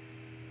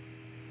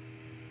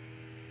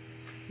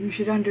 You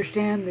should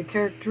understand the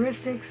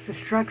characteristics, the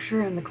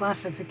structure, and the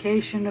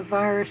classification of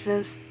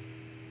viruses.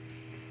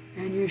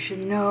 And you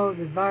should know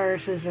that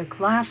viruses are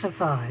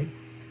classified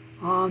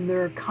on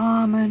their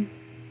common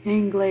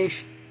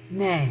English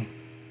name.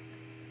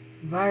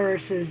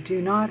 Viruses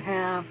do not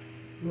have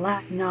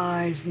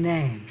Latinized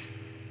names.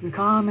 The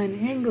common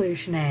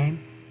English name,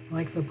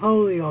 like the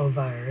polio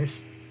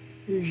virus,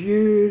 is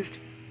used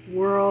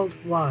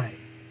worldwide.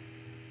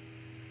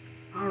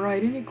 All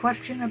right, any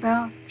question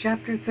about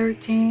Chapter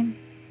 13?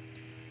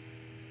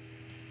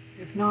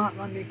 If not,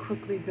 let me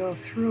quickly go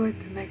through it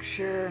to make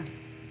sure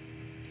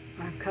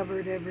I've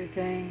covered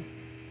everything.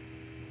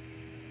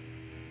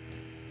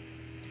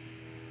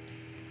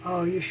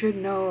 Oh, you should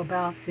know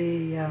about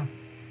the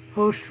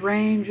host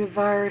range of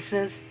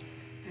viruses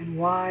and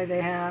why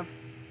they have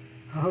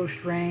a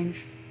host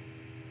range.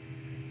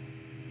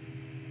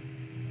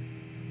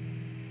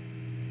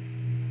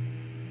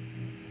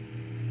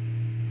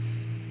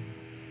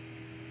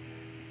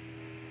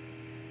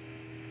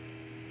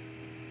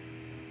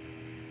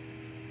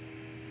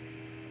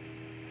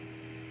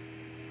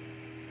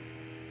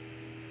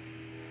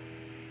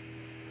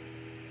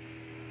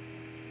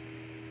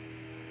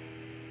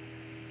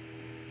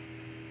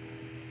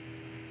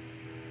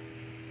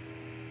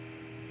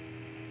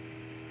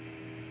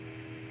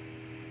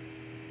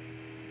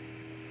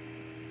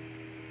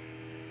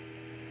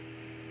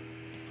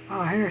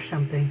 Oh, here's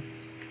something.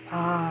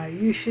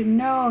 You should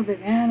know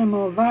that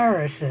animal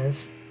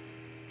viruses,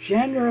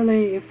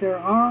 generally, if they're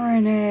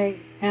RNA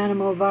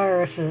animal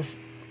viruses,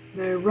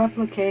 they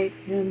replicate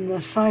in the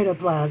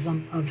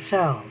cytoplasm of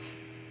cells.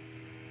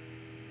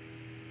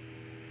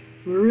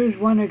 There is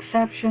one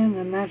exception,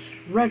 and that's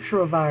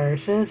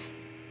retroviruses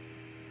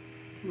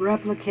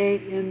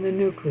replicate in the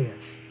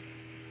nucleus.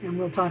 And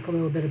we'll talk a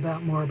little bit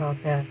more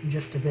about that in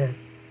just a bit.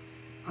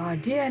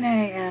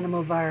 DNA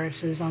animal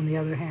viruses, on the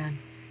other hand,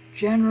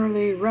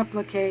 generally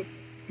replicate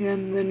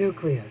in the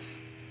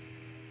nucleus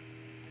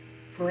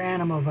for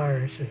animal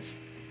viruses.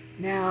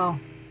 Now,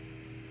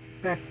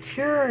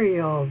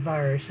 bacterial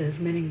viruses,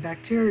 meaning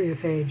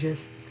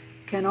bacteriophages,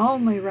 can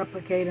only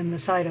replicate in the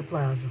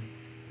cytoplasm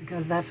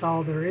because that's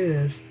all there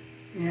is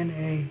in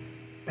a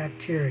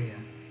bacteria.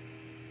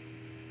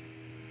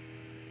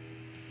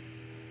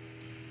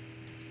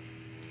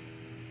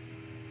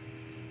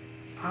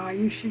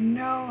 You should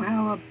know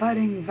how a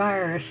budding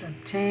virus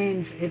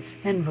obtains its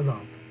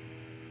envelope.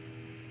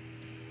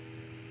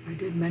 I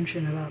did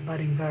mention about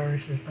budding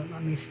viruses, but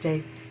let me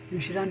state, you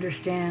should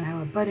understand how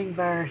a budding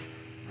virus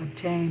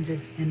obtains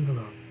its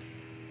envelope.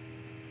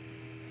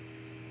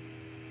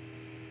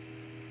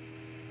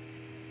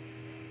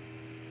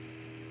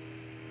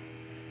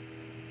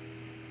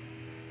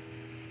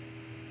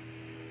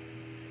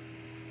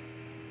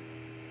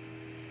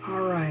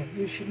 Alright,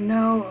 you should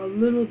know a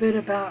little bit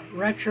about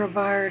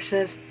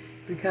retroviruses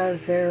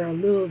because they're a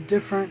little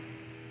different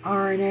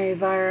RNA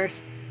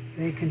virus.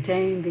 They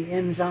contain the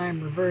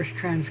enzyme reverse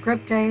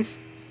transcriptase,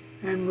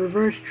 and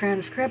reverse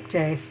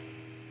transcriptase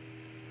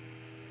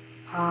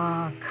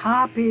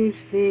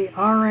copies the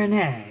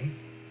RNA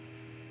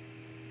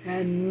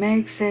and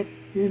makes it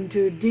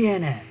into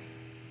DNA.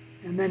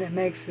 And then it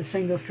makes the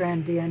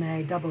single-strand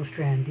DNA,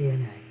 double-strand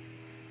DNA.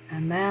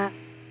 And that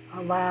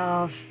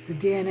allows the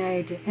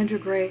DNA to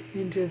integrate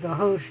into the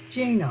host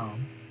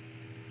genome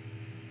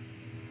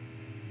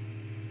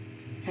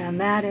and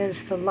that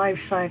is the life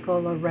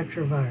cycle of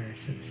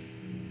retroviruses,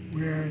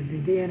 where the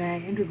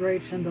DNA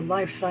integrates into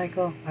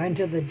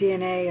the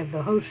DNA of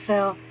the host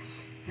cell,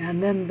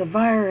 and then the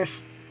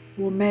virus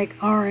will make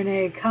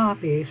RNA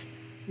copies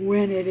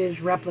when it is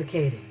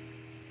replicating.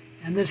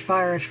 And this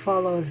virus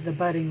follows the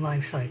budding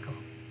life cycle.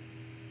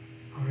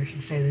 Or I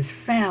should say this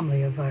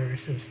family of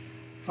viruses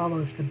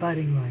follows the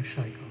budding life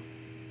cycle.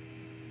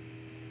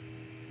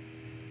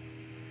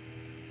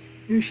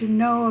 You should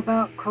know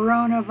about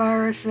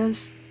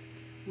coronaviruses.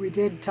 We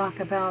did talk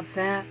about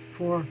that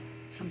for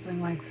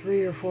something like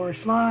 3 or 4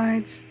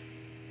 slides.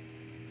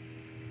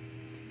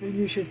 And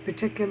you should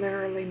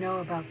particularly know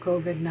about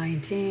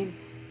COVID-19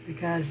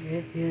 because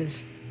it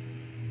is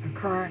a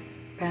current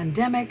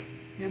pandemic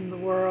in the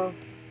world.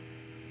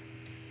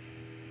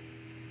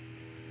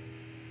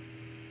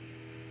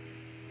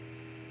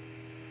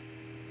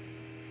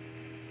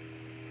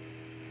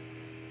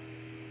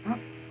 Oh,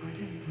 I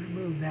didn't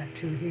remove that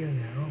 2 here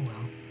there. Oh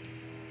well.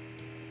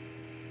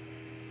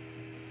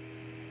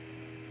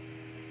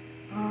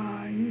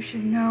 You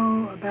should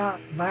know about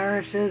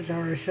viruses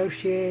are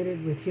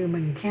associated with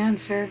human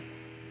cancer,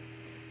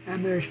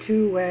 and there's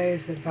 2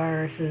 ways that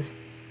viruses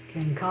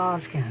can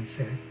cause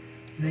cancer.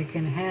 They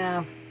can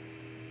have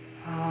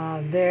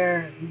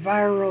their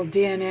viral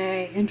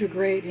DNA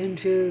integrate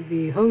into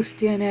the host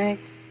DNA,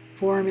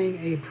 forming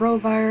a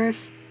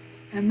provirus,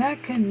 and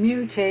that can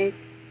mutate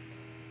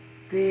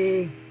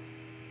the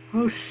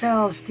host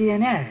cell's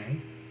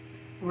DNA,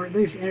 or at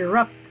least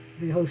interrupt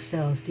the host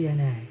cell's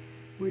DNA,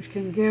 which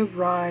can give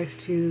rise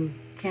to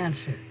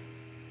cancer.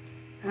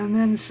 And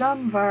then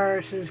some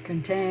viruses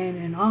contain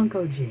an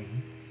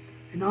oncogene.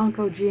 An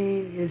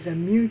oncogene is a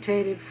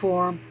mutated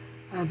form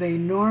of a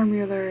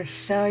normal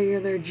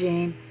cellular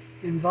gene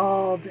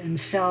involved in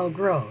cell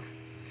growth.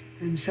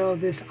 And so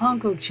this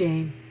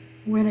oncogene,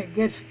 when it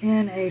gets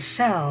in a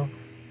cell,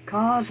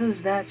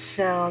 causes that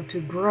cell to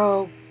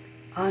grow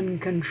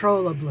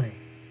uncontrollably.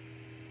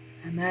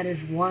 And that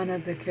is one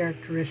of the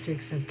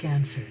characteristics of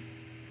cancer.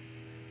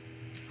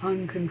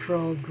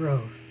 Uncontrolled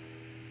growth.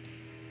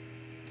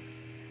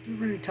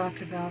 We've already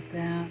talked about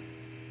that.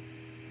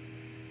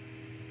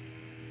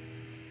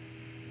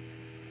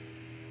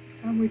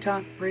 And we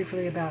talked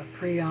briefly about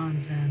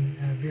prions and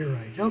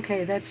viroids.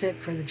 Okay, that's it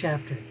for the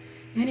chapter.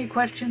 Any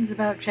questions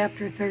about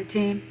chapter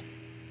 13?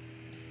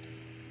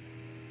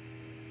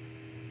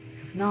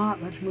 If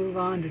not, let's move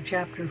on to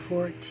chapter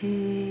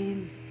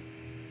 14.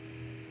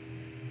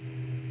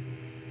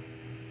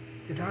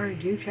 Did I already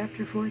do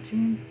chapter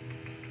 14?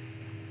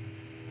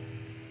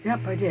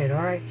 Yep, I did.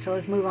 All right, so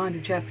let's move on to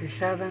chapter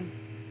 7.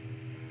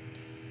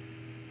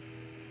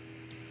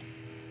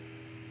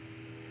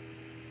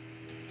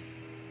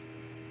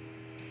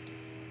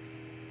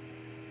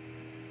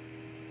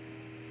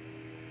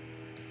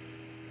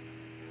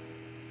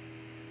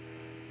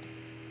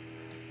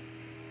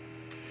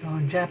 So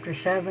in chapter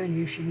 7,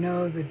 you should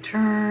know the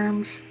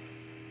terms.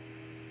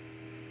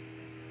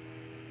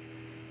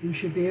 You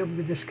should be able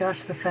to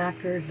discuss the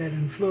factors that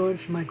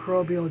influence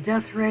microbial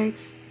death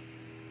rates.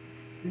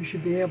 You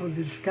should be able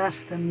to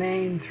discuss the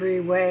main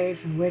 3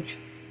 ways in which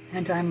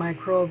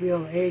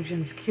antimicrobial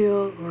agents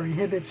kill or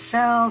inhibit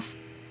cells.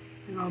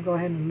 And I'll go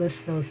ahead and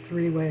list those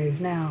 3 ways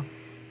now.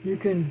 You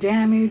can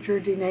damage or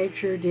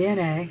denature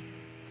DNA.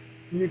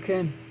 You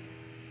can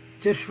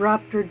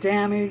disrupt or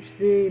damage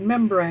the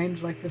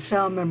membranes, like the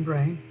cell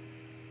membrane.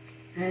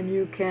 And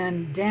you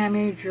can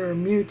damage or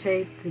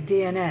mutate the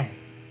DNA.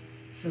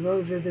 So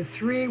those are the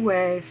 3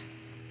 ways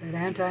that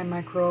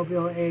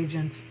antimicrobial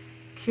agents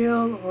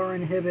kill or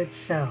inhibit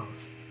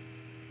cells.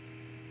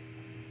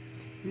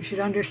 You should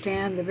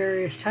understand the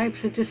various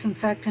types of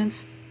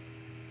disinfectants.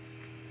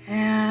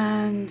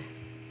 And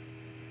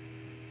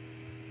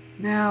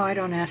now I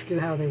don't ask you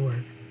how they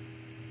work.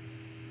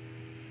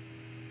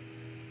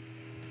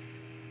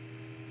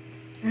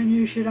 And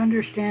you should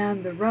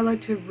understand the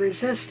relative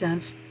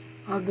resistance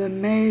of the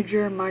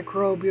major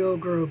microbial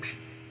groups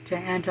to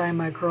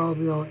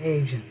antimicrobial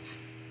agents.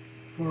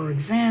 For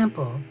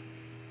example,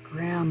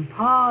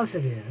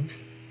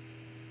 gram-positives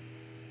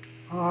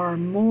are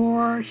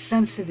more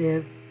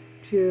sensitive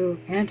to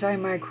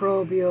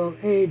antimicrobial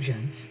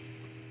agents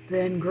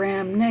than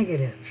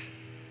gram-negatives.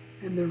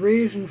 And the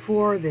reason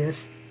for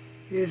this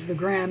is the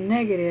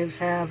gram-negatives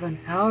have an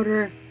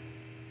outer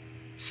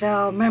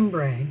cell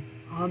membrane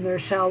on their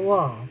cell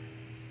wall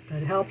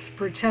that helps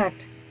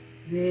protect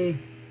the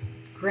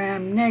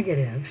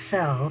gram-negative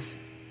cells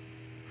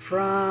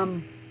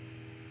from,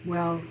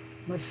 well,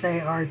 let's say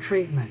our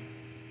treatment.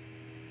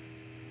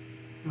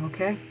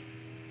 Okay?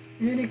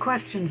 Any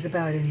questions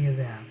about any of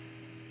that?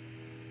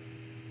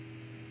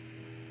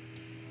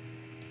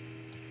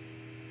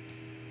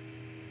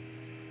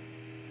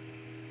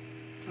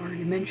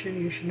 Already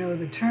mentioned you should know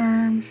the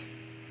terms.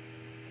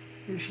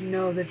 You should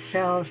know that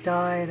cells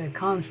die at a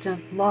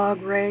constant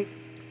log rate,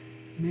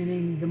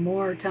 meaning the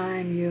more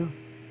time you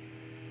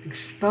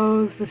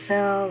expose the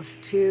cells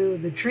to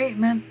the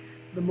treatment,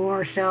 the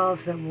more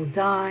cells that will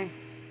die,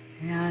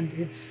 and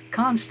it's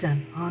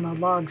constant on a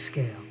log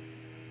scale.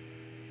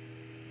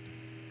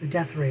 The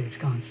death rate is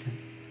constant.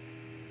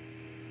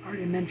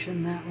 Already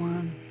mentioned that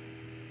one.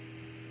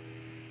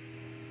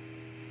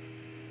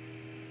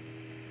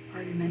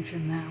 Already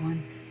mentioned that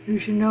one. You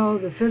should know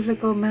the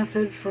physical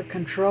methods for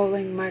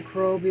controlling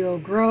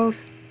microbial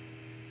growth.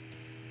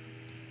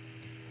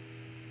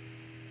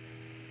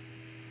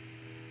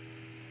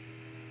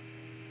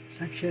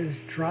 Such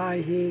as dry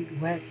heat,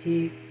 wet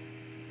heat,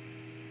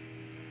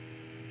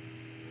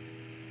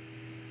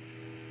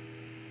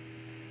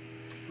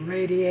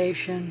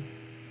 radiation,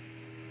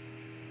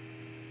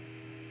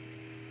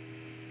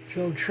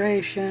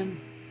 filtration,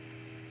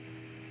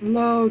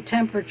 low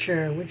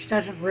temperature, which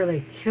doesn't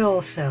really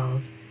kill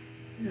cells.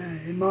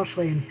 It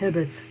mostly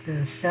inhibits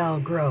the cell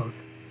growth.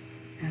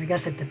 And I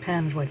guess it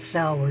depends what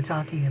cell we're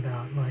talking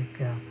about, like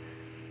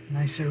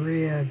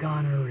Neisseria,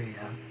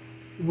 gonorrhea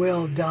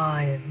will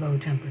die at low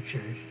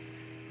temperatures,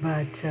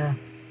 but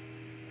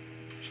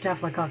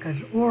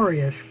Staphylococcus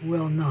aureus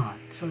will not.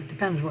 So it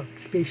depends what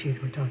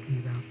species we're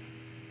talking about.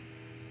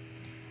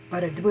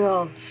 But it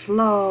will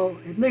slow,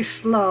 at least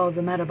slow,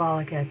 the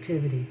metabolic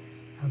activity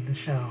of the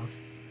cells.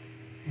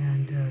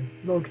 And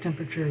low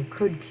temperature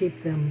could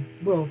keep them,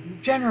 well,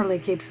 generally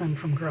keeps them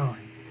from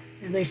growing,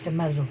 at least a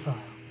mesophile.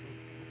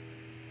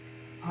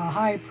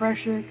 High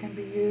pressure can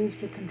be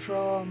used to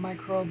control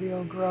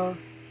microbial growth,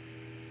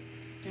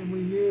 and we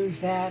use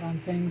that on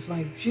things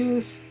like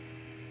juice,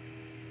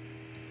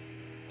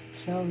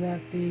 so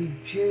that the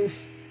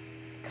juice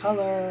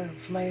color,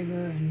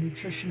 flavor, and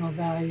nutritional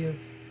value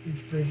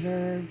is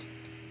preserved.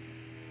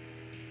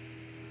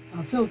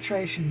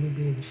 Filtration would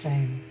be the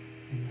same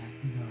in that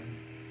regard.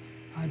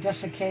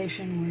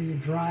 Desiccation, where you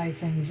dry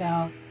things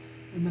out,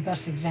 and the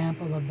best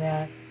example of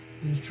that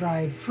is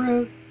dried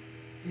fruit.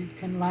 It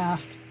can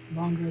last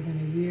longer than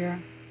a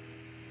year.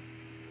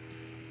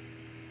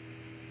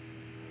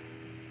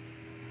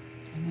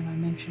 And then I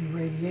mentioned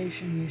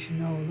radiation. You should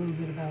know a little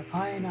bit about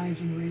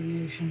ionizing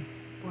radiation.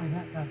 Boy,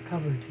 that got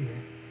covered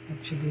here.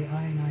 That should be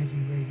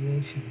ionizing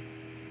radiation.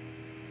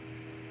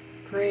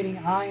 Creating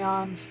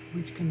ions,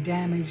 which can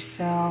damage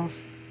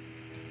cells.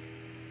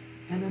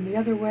 And then the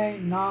other way,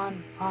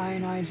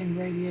 non-ionizing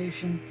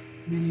radiation,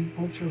 meaning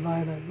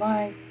ultraviolet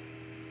light,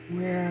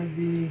 where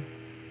the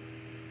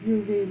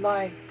UV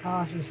light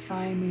causes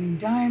thymine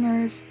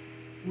dimers,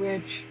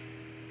 which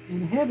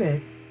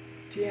inhibit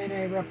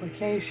DNA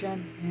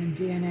replication and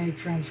DNA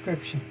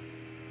transcription.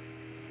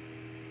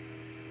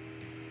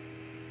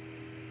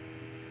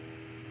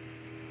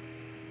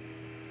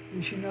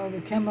 You should know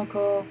the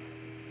chemical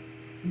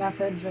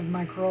methods of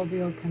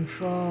microbial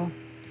control.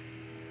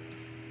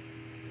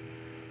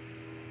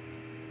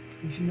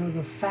 You should know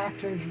the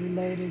factors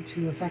related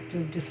to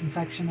effective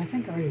disinfection. I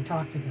think I already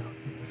talked about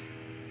this.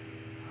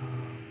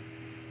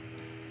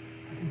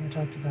 I think I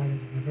talked about it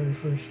in the very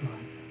first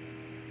slide.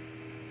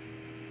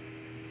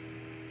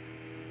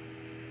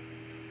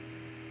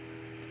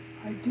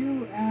 I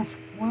do ask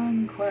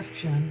one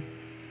question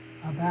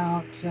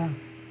about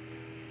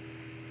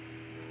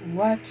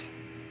what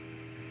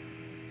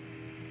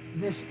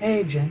this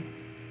agent,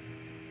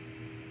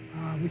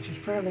 which is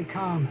fairly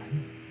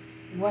common,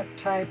 what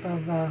type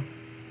of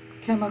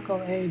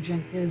chemical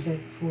agent is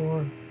it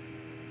for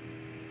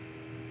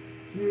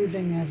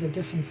using as a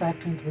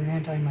disinfectant or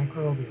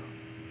antimicrobial?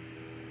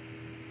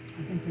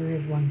 I think there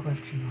is one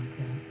question like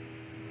that.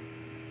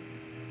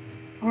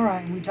 All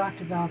right, we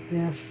talked about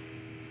this.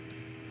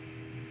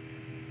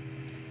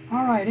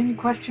 All right, any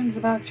questions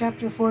about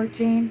Chapter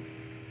 14?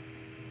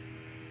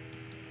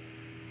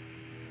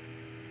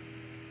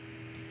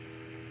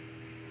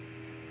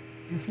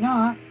 If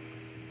not,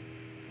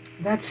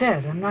 that's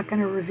it. I'm not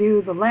going to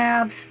review the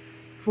labs.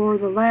 For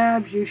the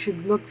labs, you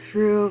should look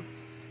through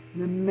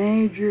the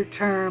major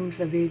terms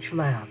of each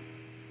lab.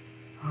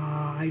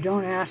 I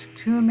don't ask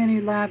too many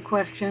lab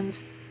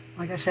questions.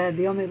 Like I said,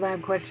 the only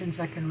lab questions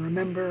I can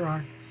remember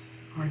are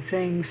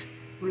things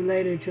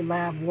related to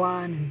lab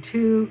 1 and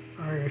 2,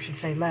 or I should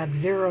say lab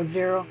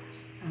 00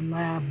 and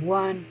lab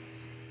 1.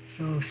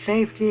 So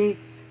safety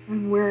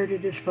and where to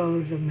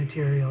dispose of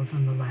materials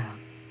in the lab.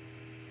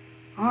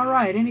 All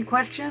right, any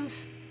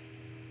questions?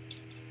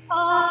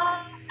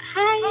 Hi,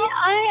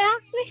 I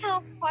actually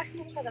have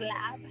questions for the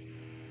lab.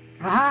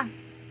 I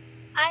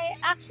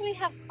actually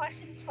have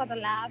questions for the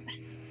lab.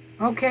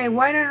 Okay,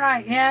 why don't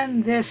I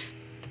end this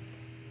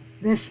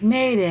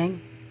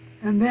meeting,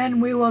 and then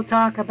we will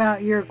talk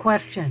about your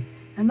question.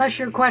 Unless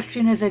your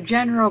question is a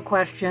general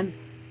question.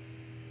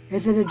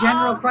 Is it a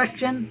general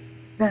question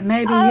that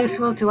may be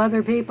useful to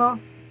other people?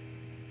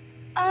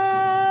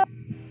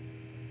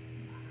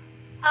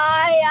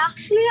 I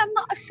actually am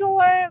not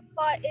sure,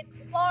 but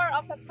it's more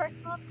of a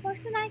personal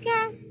question, I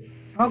guess.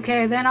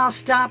 Okay, then I'll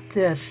stop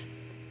this,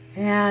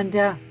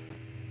 and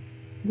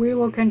we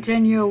will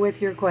continue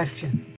with your question.